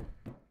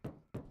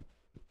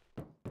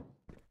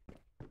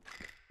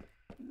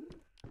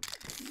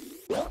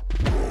 I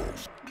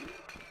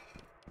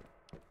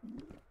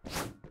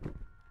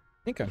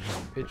think I'm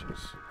hearing pigeons.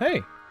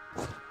 Hey!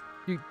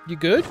 You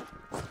good?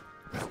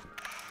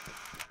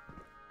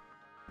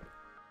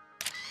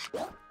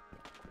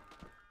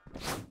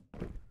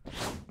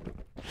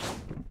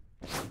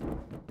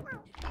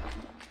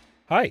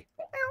 Hi.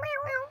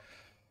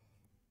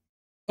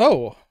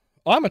 Oh,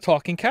 I'm a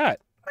talking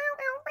cat.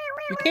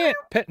 You can't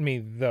pet me,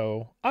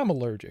 though. I'm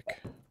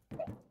allergic.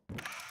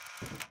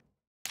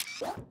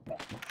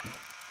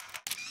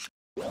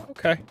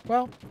 Okay,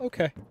 well,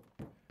 okay.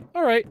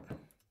 Alright.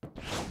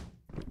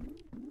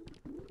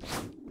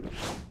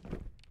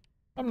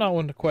 I'm not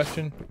one to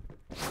question.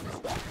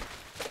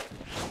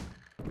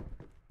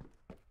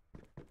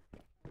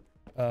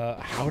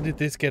 How did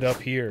this get up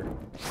here?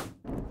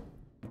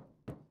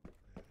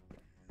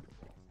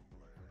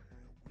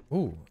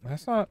 Ooh,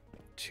 that's not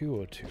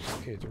 202.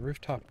 Okay, it's a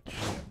rooftop gym.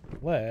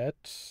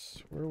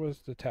 Let's... Where was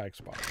the tag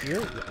spot? Here?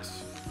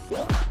 Yes.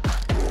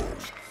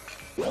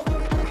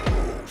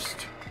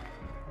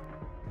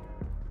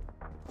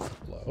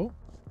 Hello?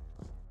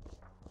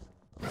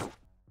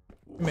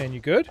 Man, you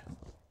good?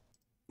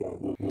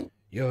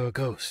 You're a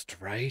ghost,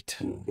 right?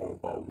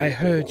 I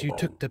heard you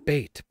took the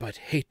bait, but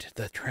hate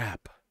the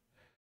trap.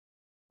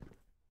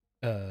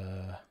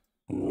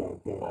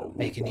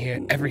 I can hear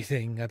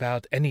everything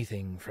about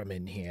anything from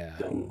in here.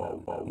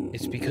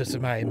 It's because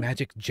of my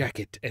magic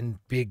jacket and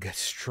big,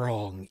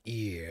 strong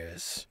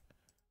ears.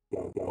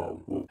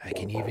 I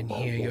can even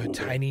hear your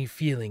tiny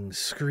feelings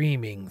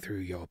screaming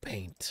through your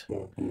paint.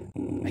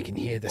 I can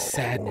hear the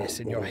sadness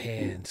in your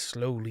hands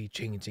slowly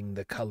changing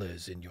the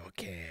colors in your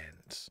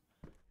cans.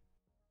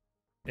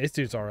 This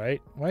dude's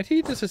alright. Why'd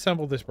he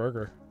disassemble this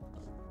burger?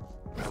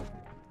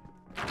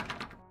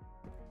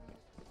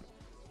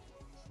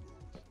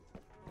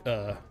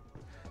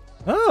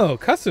 Oh,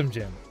 custom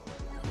gym.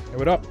 Hey,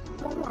 what up?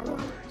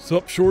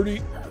 Sup,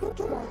 shorty?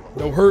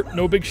 No hurt,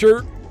 no big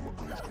shirt?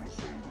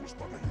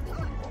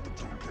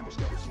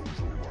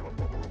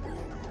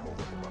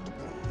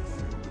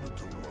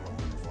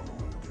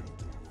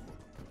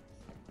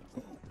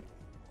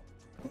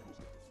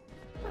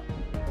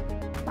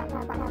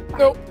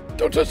 No,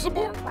 don't touch the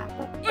bar.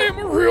 I am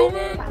a real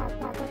man.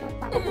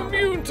 I'm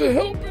immune to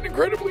help and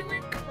incredibly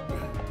weak.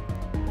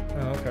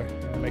 Oh, okay.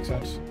 That makes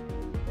sense.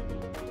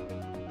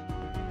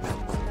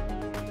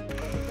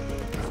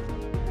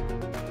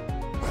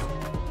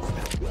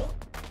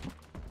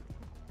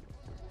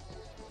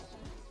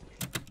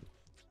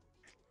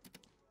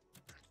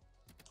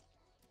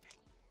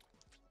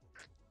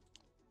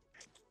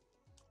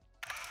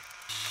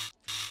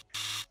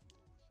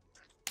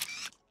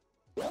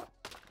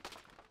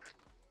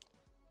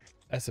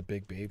 That's a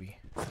big baby.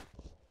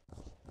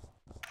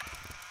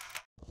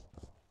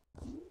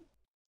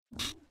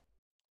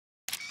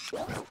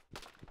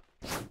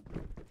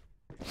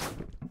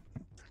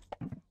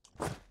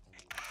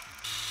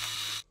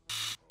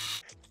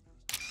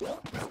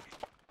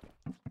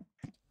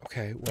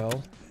 Okay,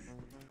 well.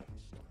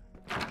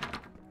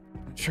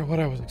 Not sure what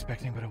I was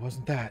expecting, but it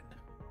wasn't that.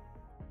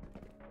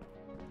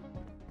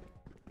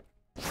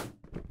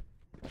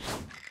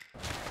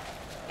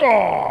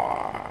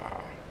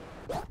 Oh!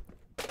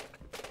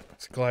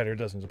 This glider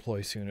doesn't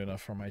deploy soon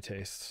enough for my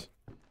tastes.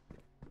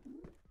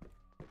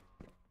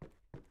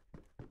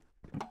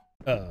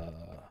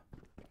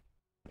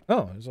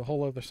 Oh, there's a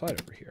whole other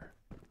side over here.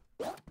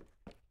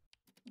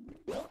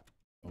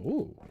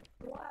 Ooh.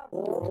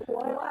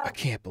 I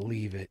can't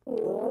believe it.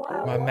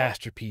 My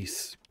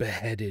masterpiece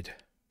beheaded.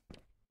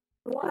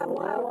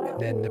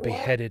 Then the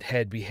beheaded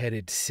head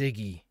beheaded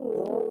Siggy.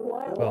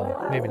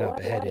 Well, maybe not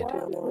beheaded,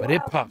 but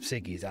it popped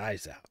Siggy's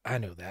eyes out. I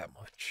know that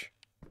much.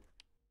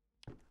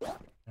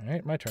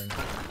 Alright, my turn.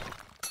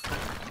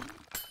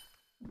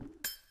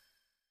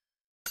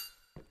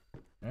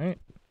 Alright.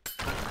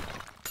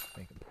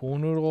 Making pool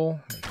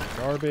noodle, making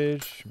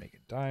garbage,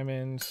 making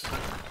diamonds.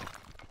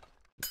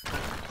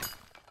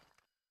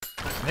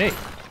 Snake.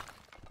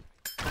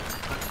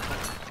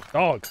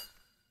 Dog.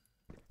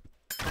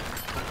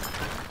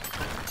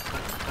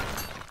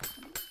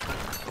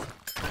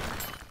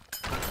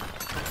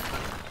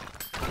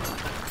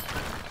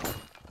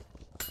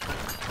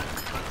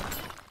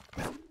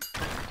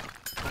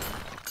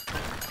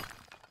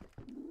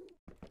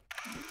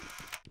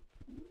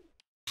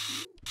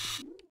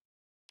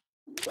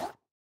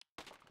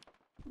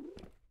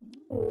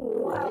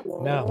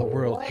 Now the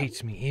world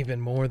hates me even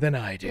more than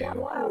I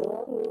do.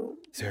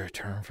 Is there a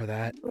term for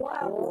that?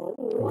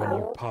 When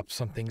you pop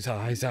something's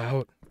eyes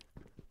out?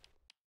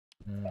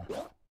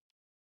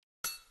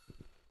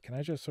 Can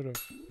I just sort of...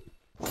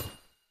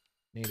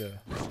 Need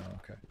a... Oh,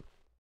 okay.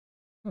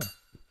 Huh.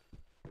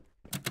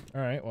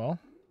 Alright, well.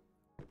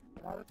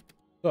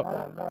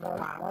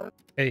 So,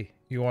 hey,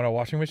 you want a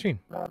washing machine?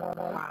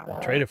 I'll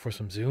trade it for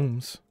some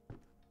zooms.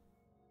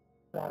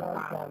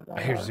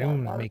 I hear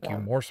zooms make you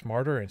more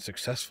smarter and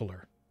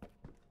successfuler.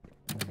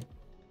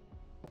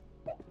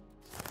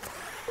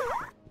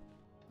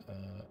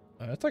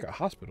 That's like a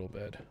hospital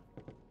bed.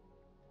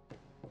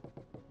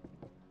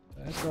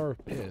 That's our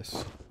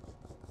piss.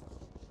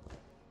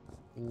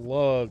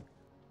 Glug.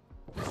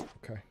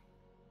 Okay.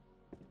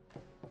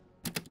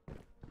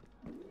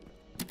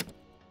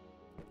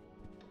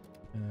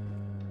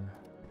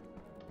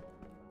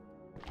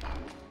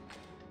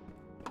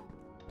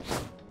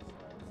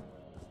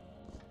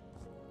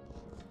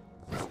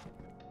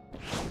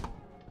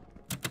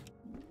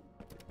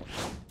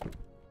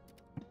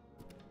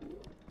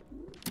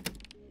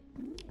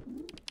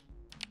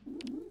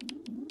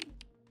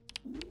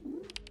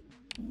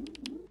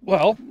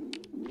 Well,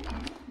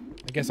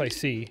 I guess I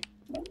see.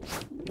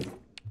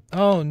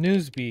 Oh,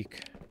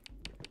 Newsbeak.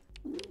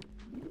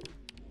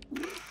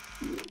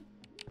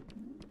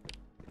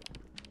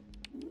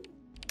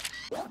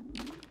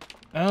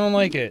 I don't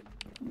like it.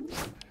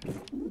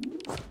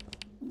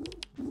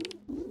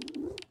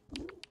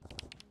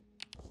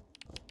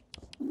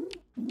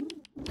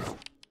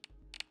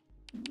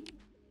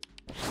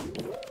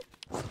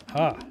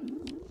 Ha.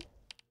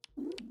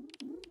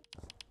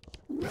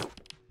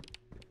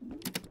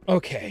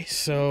 Okay,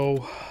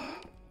 so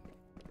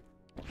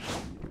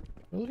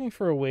we're looking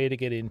for a way to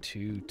get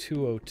into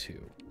 202.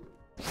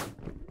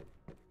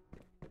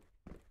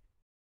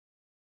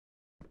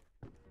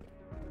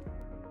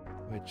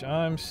 Which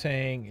I'm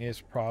saying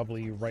is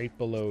probably right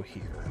below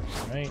here,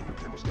 right?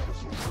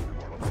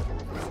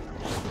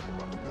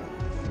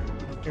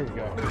 Here we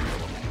go.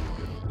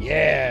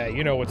 Yeah,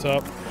 you know what's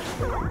up.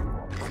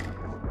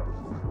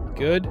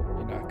 Good?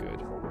 You're not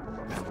good.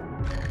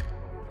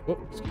 Oh,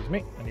 excuse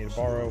me. I need to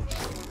borrow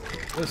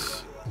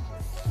this.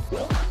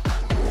 Whoa.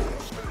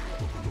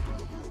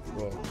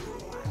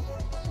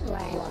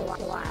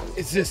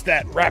 Is this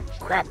that rap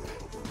crap?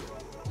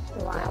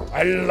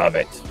 I love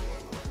it.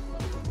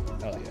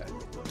 Hell yeah.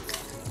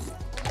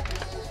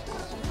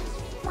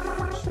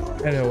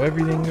 I know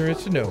everything there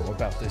is to know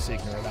about this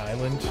ignorant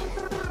island.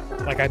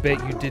 Like I bet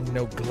you didn't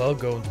know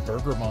Glug owns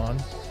Burgermon.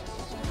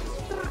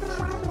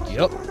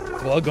 Yep,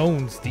 Glug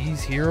owns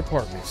these here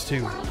apartments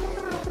too.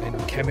 And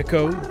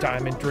Chemico,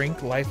 Diamond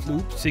Drink, Life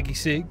Loop, Siggy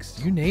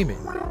Sigs, you name it.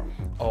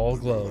 All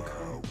Glug.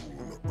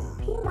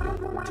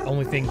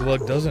 Only thing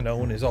Glug doesn't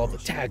own is all the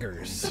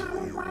taggers.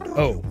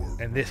 Oh,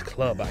 and this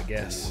club, I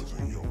guess.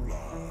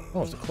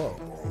 Oh, it's a club.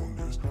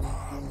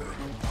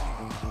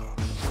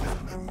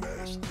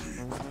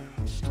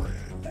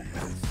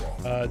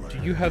 Do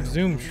you have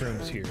Zoom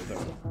shrooms here, though?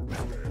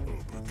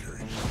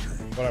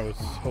 What I was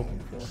hoping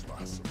for.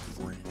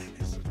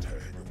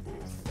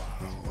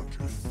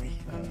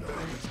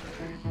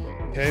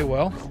 Okay,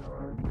 well.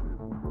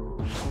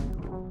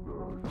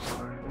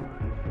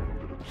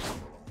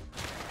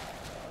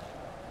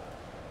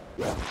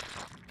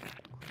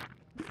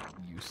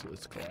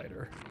 Useless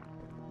glider.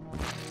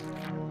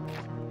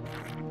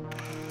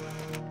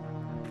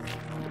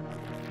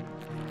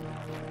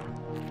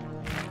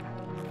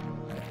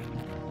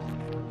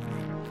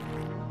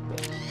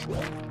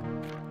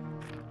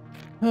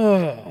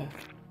 Oh.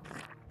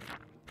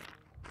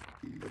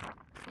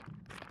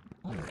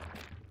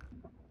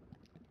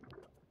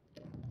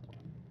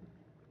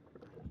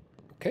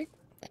 Okay.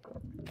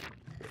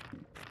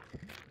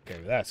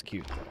 Okay, that's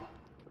cute though.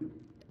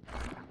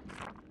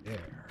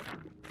 There.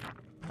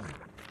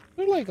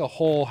 There's like a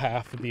whole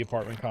half of the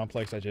apartment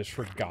complex I just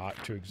forgot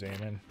to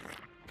examine.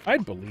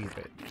 I'd believe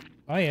it.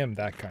 I am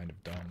that kind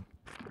of dumb.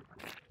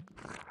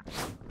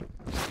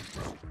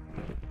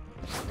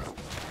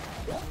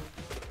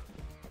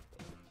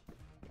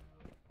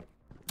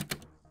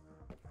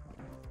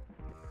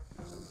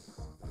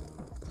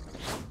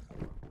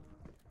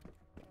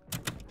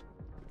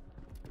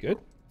 Good.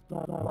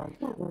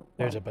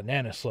 There's a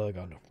banana slug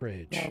on the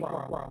fridge.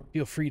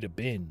 Feel free to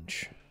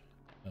binge.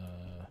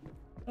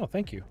 Oh,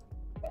 thank you.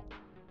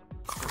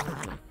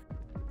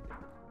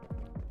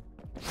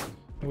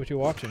 Hey, what you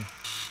watching?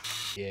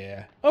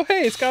 Yeah. Oh,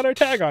 hey, it's got our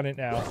tag on it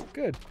now.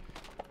 Good.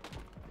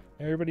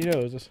 Everybody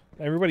knows.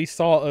 Everybody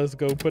saw us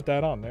go put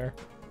that on there.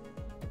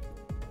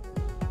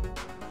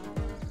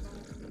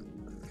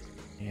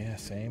 Yeah,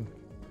 same.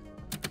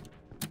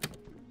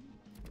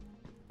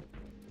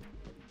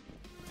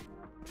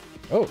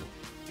 Oh.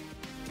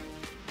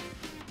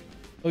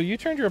 Oh, you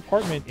turned your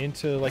apartment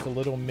into like a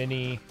little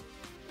mini...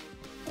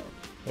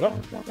 What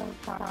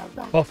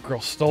up? Buff Girl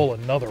stole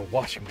another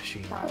washing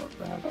machine.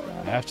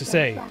 I have to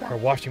say, her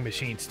washing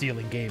machine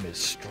stealing game is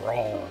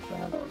strong.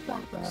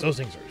 Those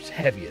things are as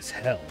heavy as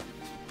hell.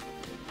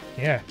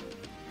 Yeah.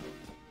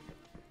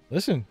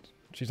 Listen,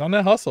 she's on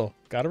that hustle.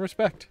 Gotta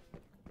respect.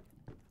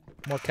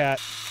 More cat.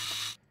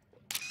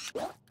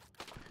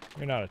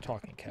 You're not a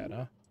talking cat,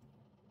 huh?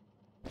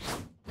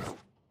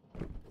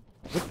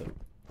 What the...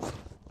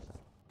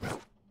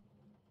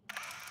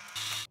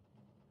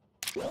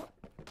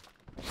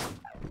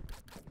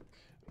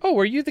 Oh,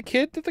 are you the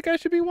kid that the guy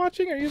should be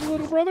watching? Are you the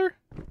little brother?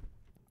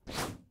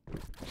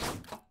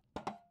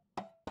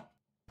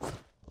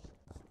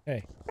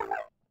 Hey.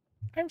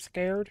 I'm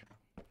scared.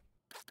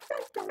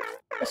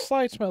 The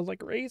slide smells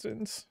like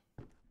raisins.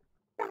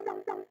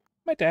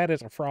 My dad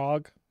is a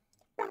frog.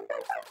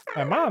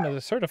 My mom is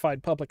a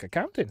certified public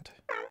accountant.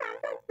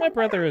 My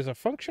brother is a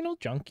functional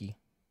junkie.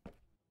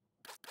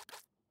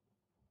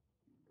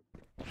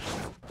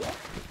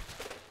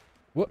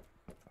 What?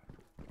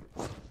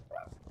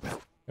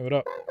 Hey, what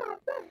up?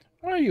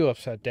 Why are you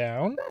upside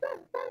down?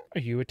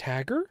 Are you a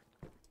tagger?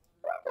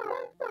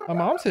 My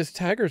mom says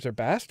taggers are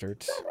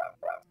bastards.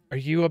 Are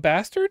you a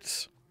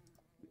bastards?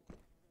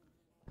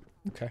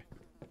 Okay.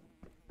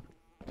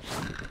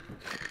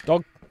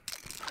 Dog.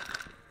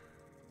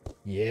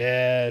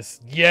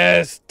 Yes.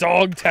 Yes.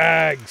 Dog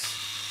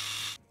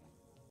tags.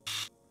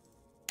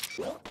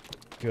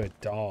 Good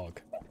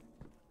dog.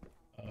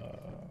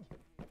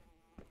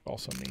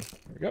 Also me.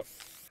 Here we go.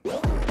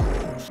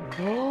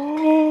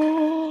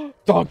 Oh,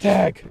 dog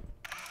tag.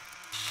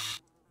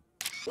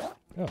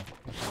 Oh.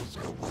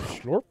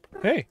 Slurp.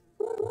 Hey.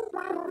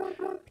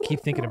 I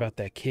keep thinking about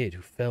that kid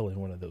who fell in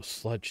one of those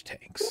sludge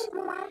tanks.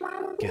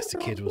 Guess the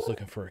kid was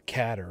looking for a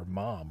cat or a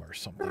mom or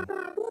something.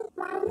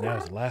 And that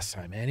was the last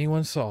time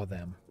anyone saw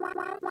them.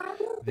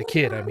 The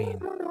kid, I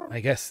mean. I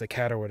guess the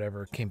cat or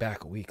whatever came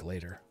back a week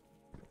later.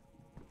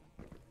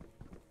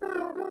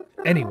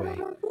 Anyway,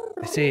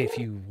 they say if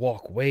you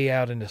walk way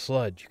out into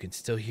sludge, you can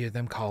still hear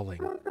them calling.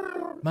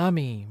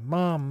 Mommy,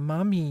 Mom,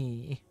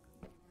 Mommy.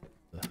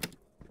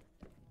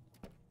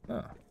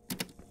 Huh.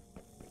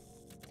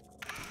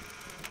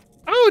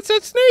 Oh, it's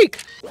that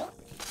snake!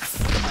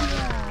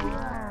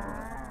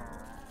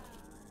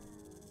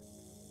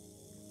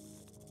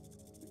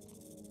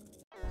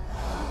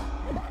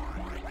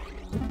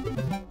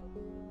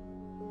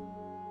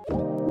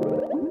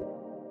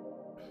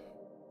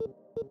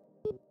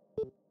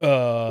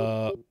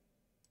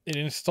 It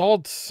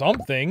installed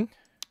something.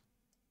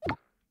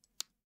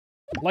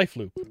 Life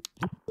loop.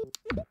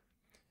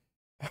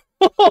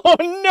 Oh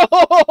no!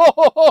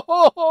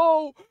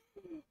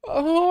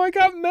 Oh, I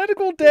got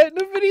medical debt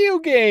in a video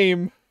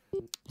game.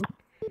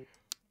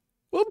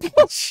 What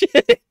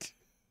bullshit?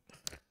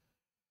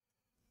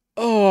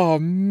 Oh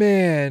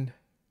man.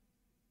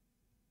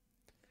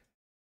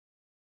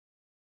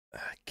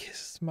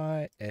 Kiss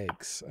my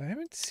eggs. I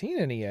haven't seen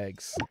any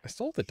eggs. I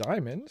stole the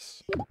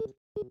diamonds.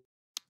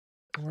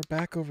 And we're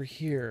back over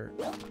here.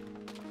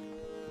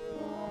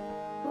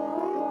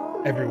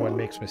 Everyone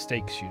makes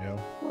mistakes, you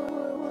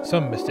know.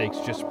 Some mistakes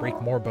just break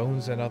more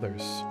bones than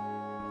others.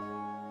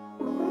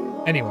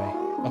 Anyway,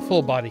 a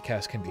full body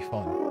cast can be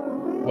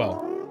fun.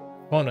 Well,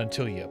 fun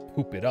until you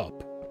poop it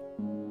up.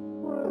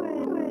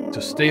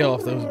 So stay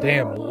off those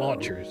damn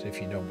launchers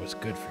if you know what's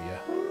good for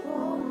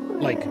you.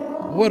 Like,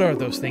 what are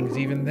those things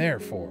even there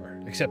for,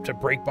 except to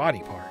break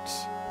body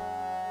parts?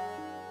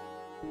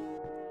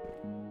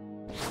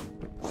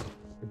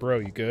 Bro,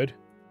 you good?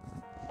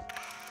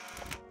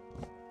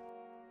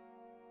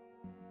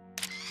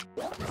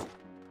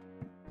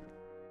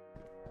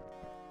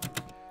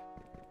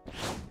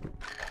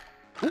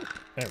 Ooh,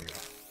 there we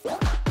go.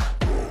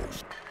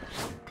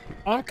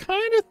 I'm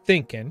kind of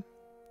thinking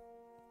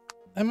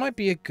that might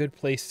be a good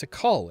place to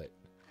call it.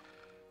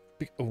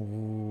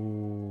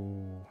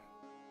 Ooh.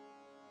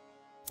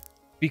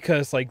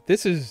 Because like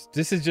this is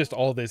just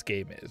all this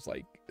game is.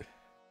 Like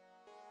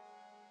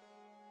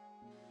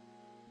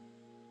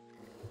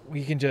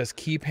we can just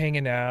keep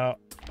hanging out.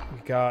 We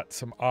got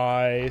some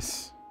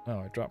eyes. Oh,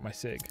 I dropped my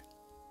sig.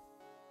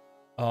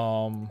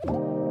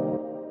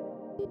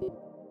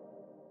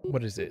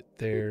 What is it?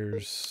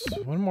 There's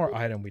one more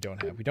item we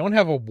don't have. We don't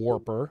have a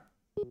warper.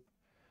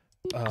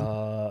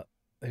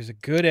 There's a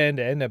good end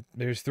and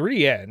there's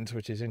 3 ends,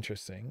 which is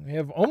interesting. We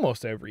have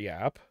almost every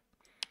app.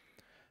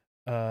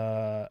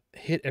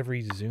 Hit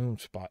every zoom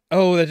spot.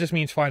 Oh, that just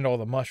means find all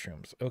the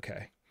mushrooms.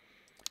 Okay.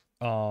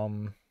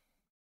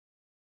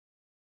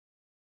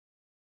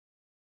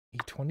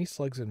 Eat 20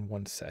 slugs in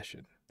 1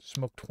 session.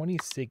 Smoke 20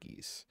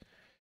 ciggies.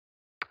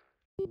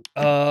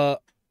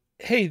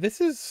 Hey, this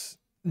is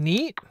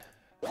neat.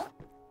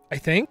 I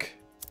think.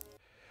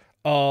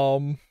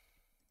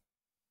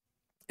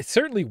 It's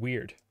certainly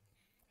weird.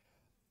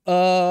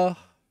 I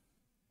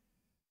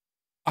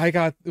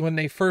got, when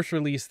they first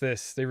released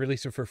this, they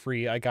released it for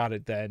free. I got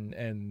it then,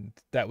 and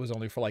that was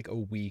only for like a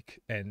week,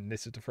 and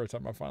this is the first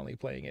time I'm finally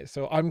playing it.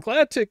 So I'm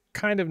glad to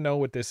kind of know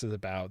what this is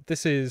about.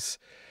 This is,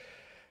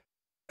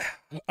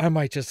 I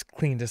might just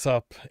clean this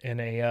up in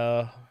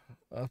a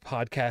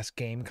podcast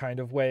game kind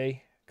of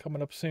way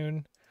coming up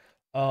soon.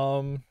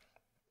 But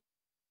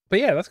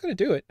yeah, that's gonna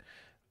do it.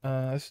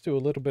 Let's do a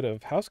little bit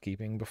of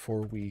housekeeping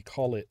before we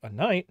call it a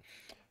night.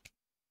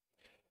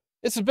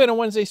 This has been a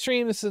Wednesday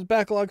stream. This is a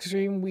Backlog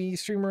stream. We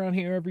stream around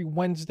here every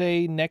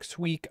Wednesday. Next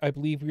week, I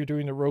believe we're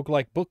doing the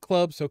Roguelike Book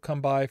Club, so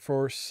come by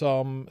for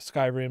some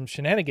Skyrim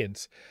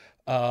shenanigans.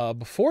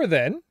 Before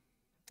then,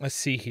 let's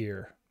see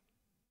here.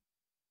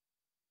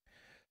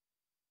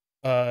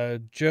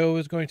 Joe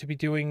is going to be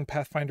doing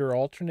Pathfinder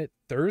alternate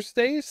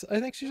Thursdays.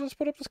 I think she just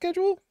put up the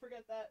schedule.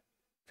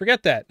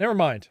 Forget that. Never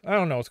mind. I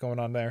don't know what's going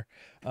on there.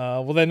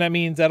 Well, then that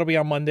means that'll be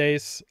on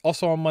Mondays.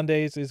 Also on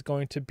Mondays is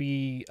going to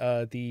be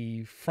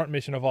the Front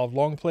Mission Evolved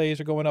long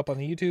plays are going up on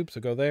the YouTube, so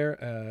go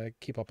there.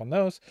 Keep up on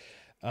those.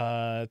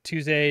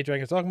 Tuesday,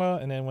 Dragon's Dogma,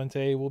 and then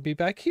Wednesday we'll be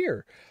back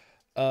here.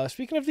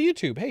 Speaking of the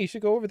YouTube, hey, you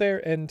should go over there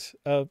and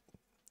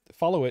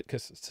follow it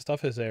because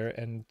stuff is there,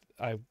 and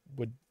I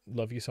would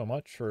love you so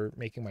much for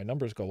making my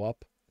numbers go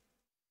up.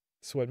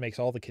 It's what makes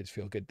all the kids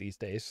feel good these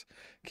days.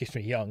 Keeps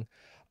me young.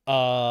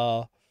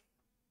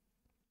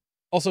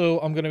 Also,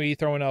 I'm going to be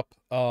throwing up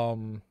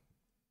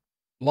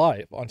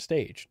live on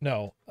stage.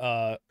 No,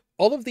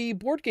 all of the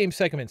board game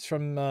segments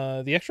from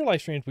the extra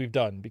live streams we've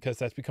done, because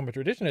that's become a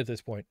tradition at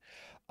this point.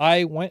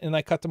 I went and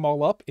I cut them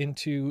all up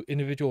into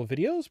individual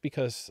videos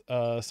because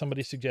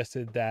somebody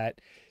suggested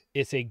that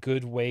it's a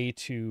good way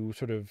to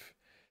sort of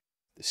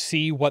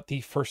see what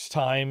the first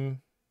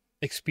time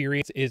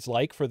experience is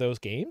like for those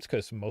games,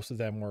 because most of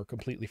them were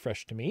completely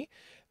fresh to me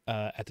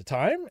at the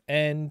time,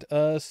 and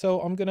so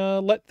I'm gonna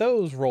let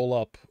those roll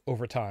up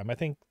over time. I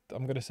think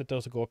I'm gonna set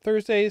those to go up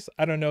Thursdays.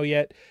 I don't know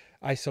yet.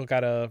 I still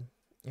gotta,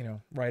 you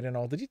know, write in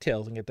all the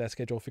details and get that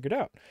schedule figured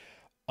out.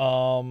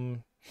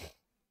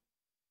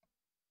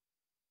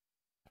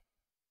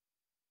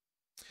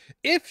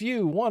 If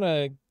you want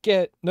to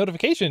get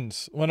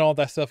notifications when all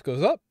that stuff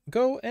goes up,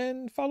 go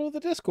and follow the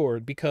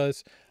Discord,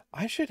 because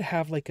I should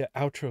have like an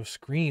outro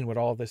screen with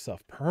all this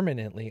stuff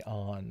permanently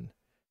on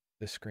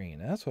the screen.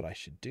 That's what I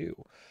should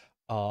do.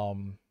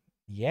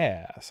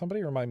 Yeah,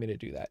 somebody remind me to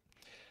do that.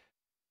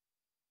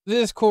 The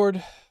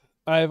Discord,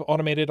 I've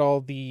automated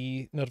all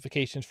the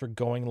notifications for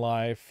going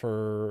live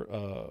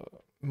for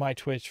my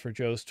Twitch, for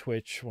Joe's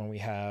Twitch. When we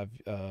have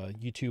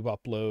YouTube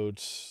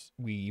uploads,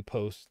 we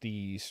post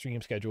the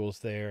stream schedules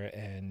there,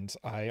 and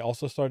I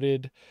also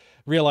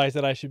realized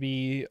that I should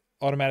be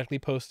automatically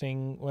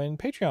posting when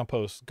Patreon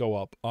posts go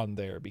up on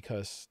there,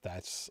 because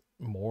that's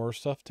more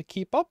stuff to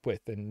keep up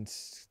with. And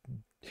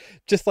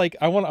just like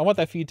I want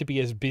that feed to be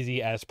as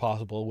busy as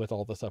possible with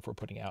all the stuff we're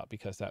putting out,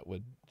 because that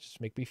would just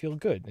make me feel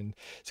good. And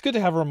it's good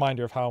to have a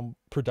reminder of how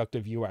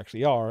productive you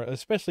actually are,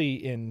 especially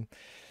in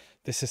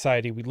the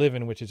society we live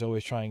in, which is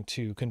always trying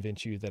to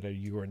convince you that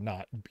you are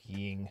not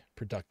being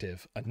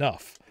productive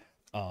enough.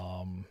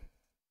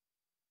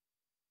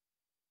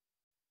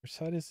 Which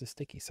side is the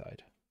sticky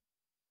side?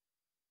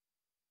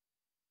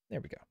 There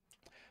we go.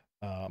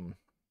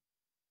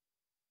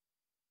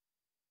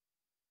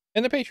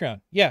 And the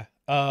Patreon. Yeah.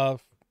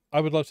 I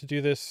would love to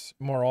do this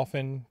more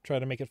often, try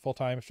to make it full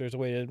time. If there's a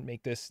way to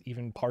make this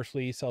even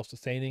partially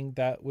self-sustaining,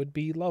 that would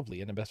be lovely.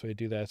 And the best way to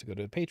do that is to go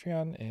to the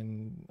Patreon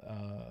and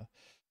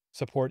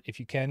support if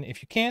you can.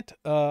 If you can't,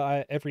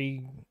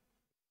 the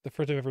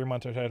first of every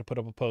month I try to put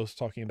up a post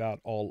talking about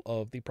all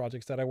of the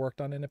projects that I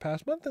worked on in the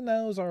past month, and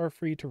those are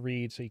free to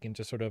read, so you can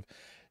just sort of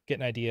get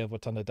an idea of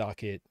what's on the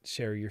docket,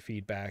 share your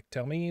feedback,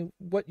 tell me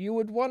what you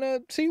would want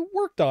to see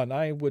worked on.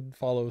 I would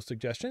follow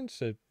suggestions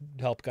to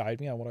help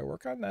guide me on what I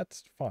work on.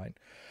 That's fine.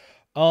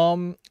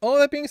 All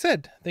that being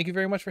said, thank you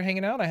very much for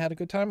hanging out. I had a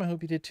good time. I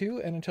hope you did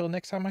too. And until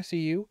next time I see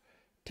you,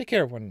 take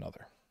care of one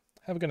another.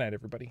 Have a good night,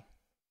 everybody.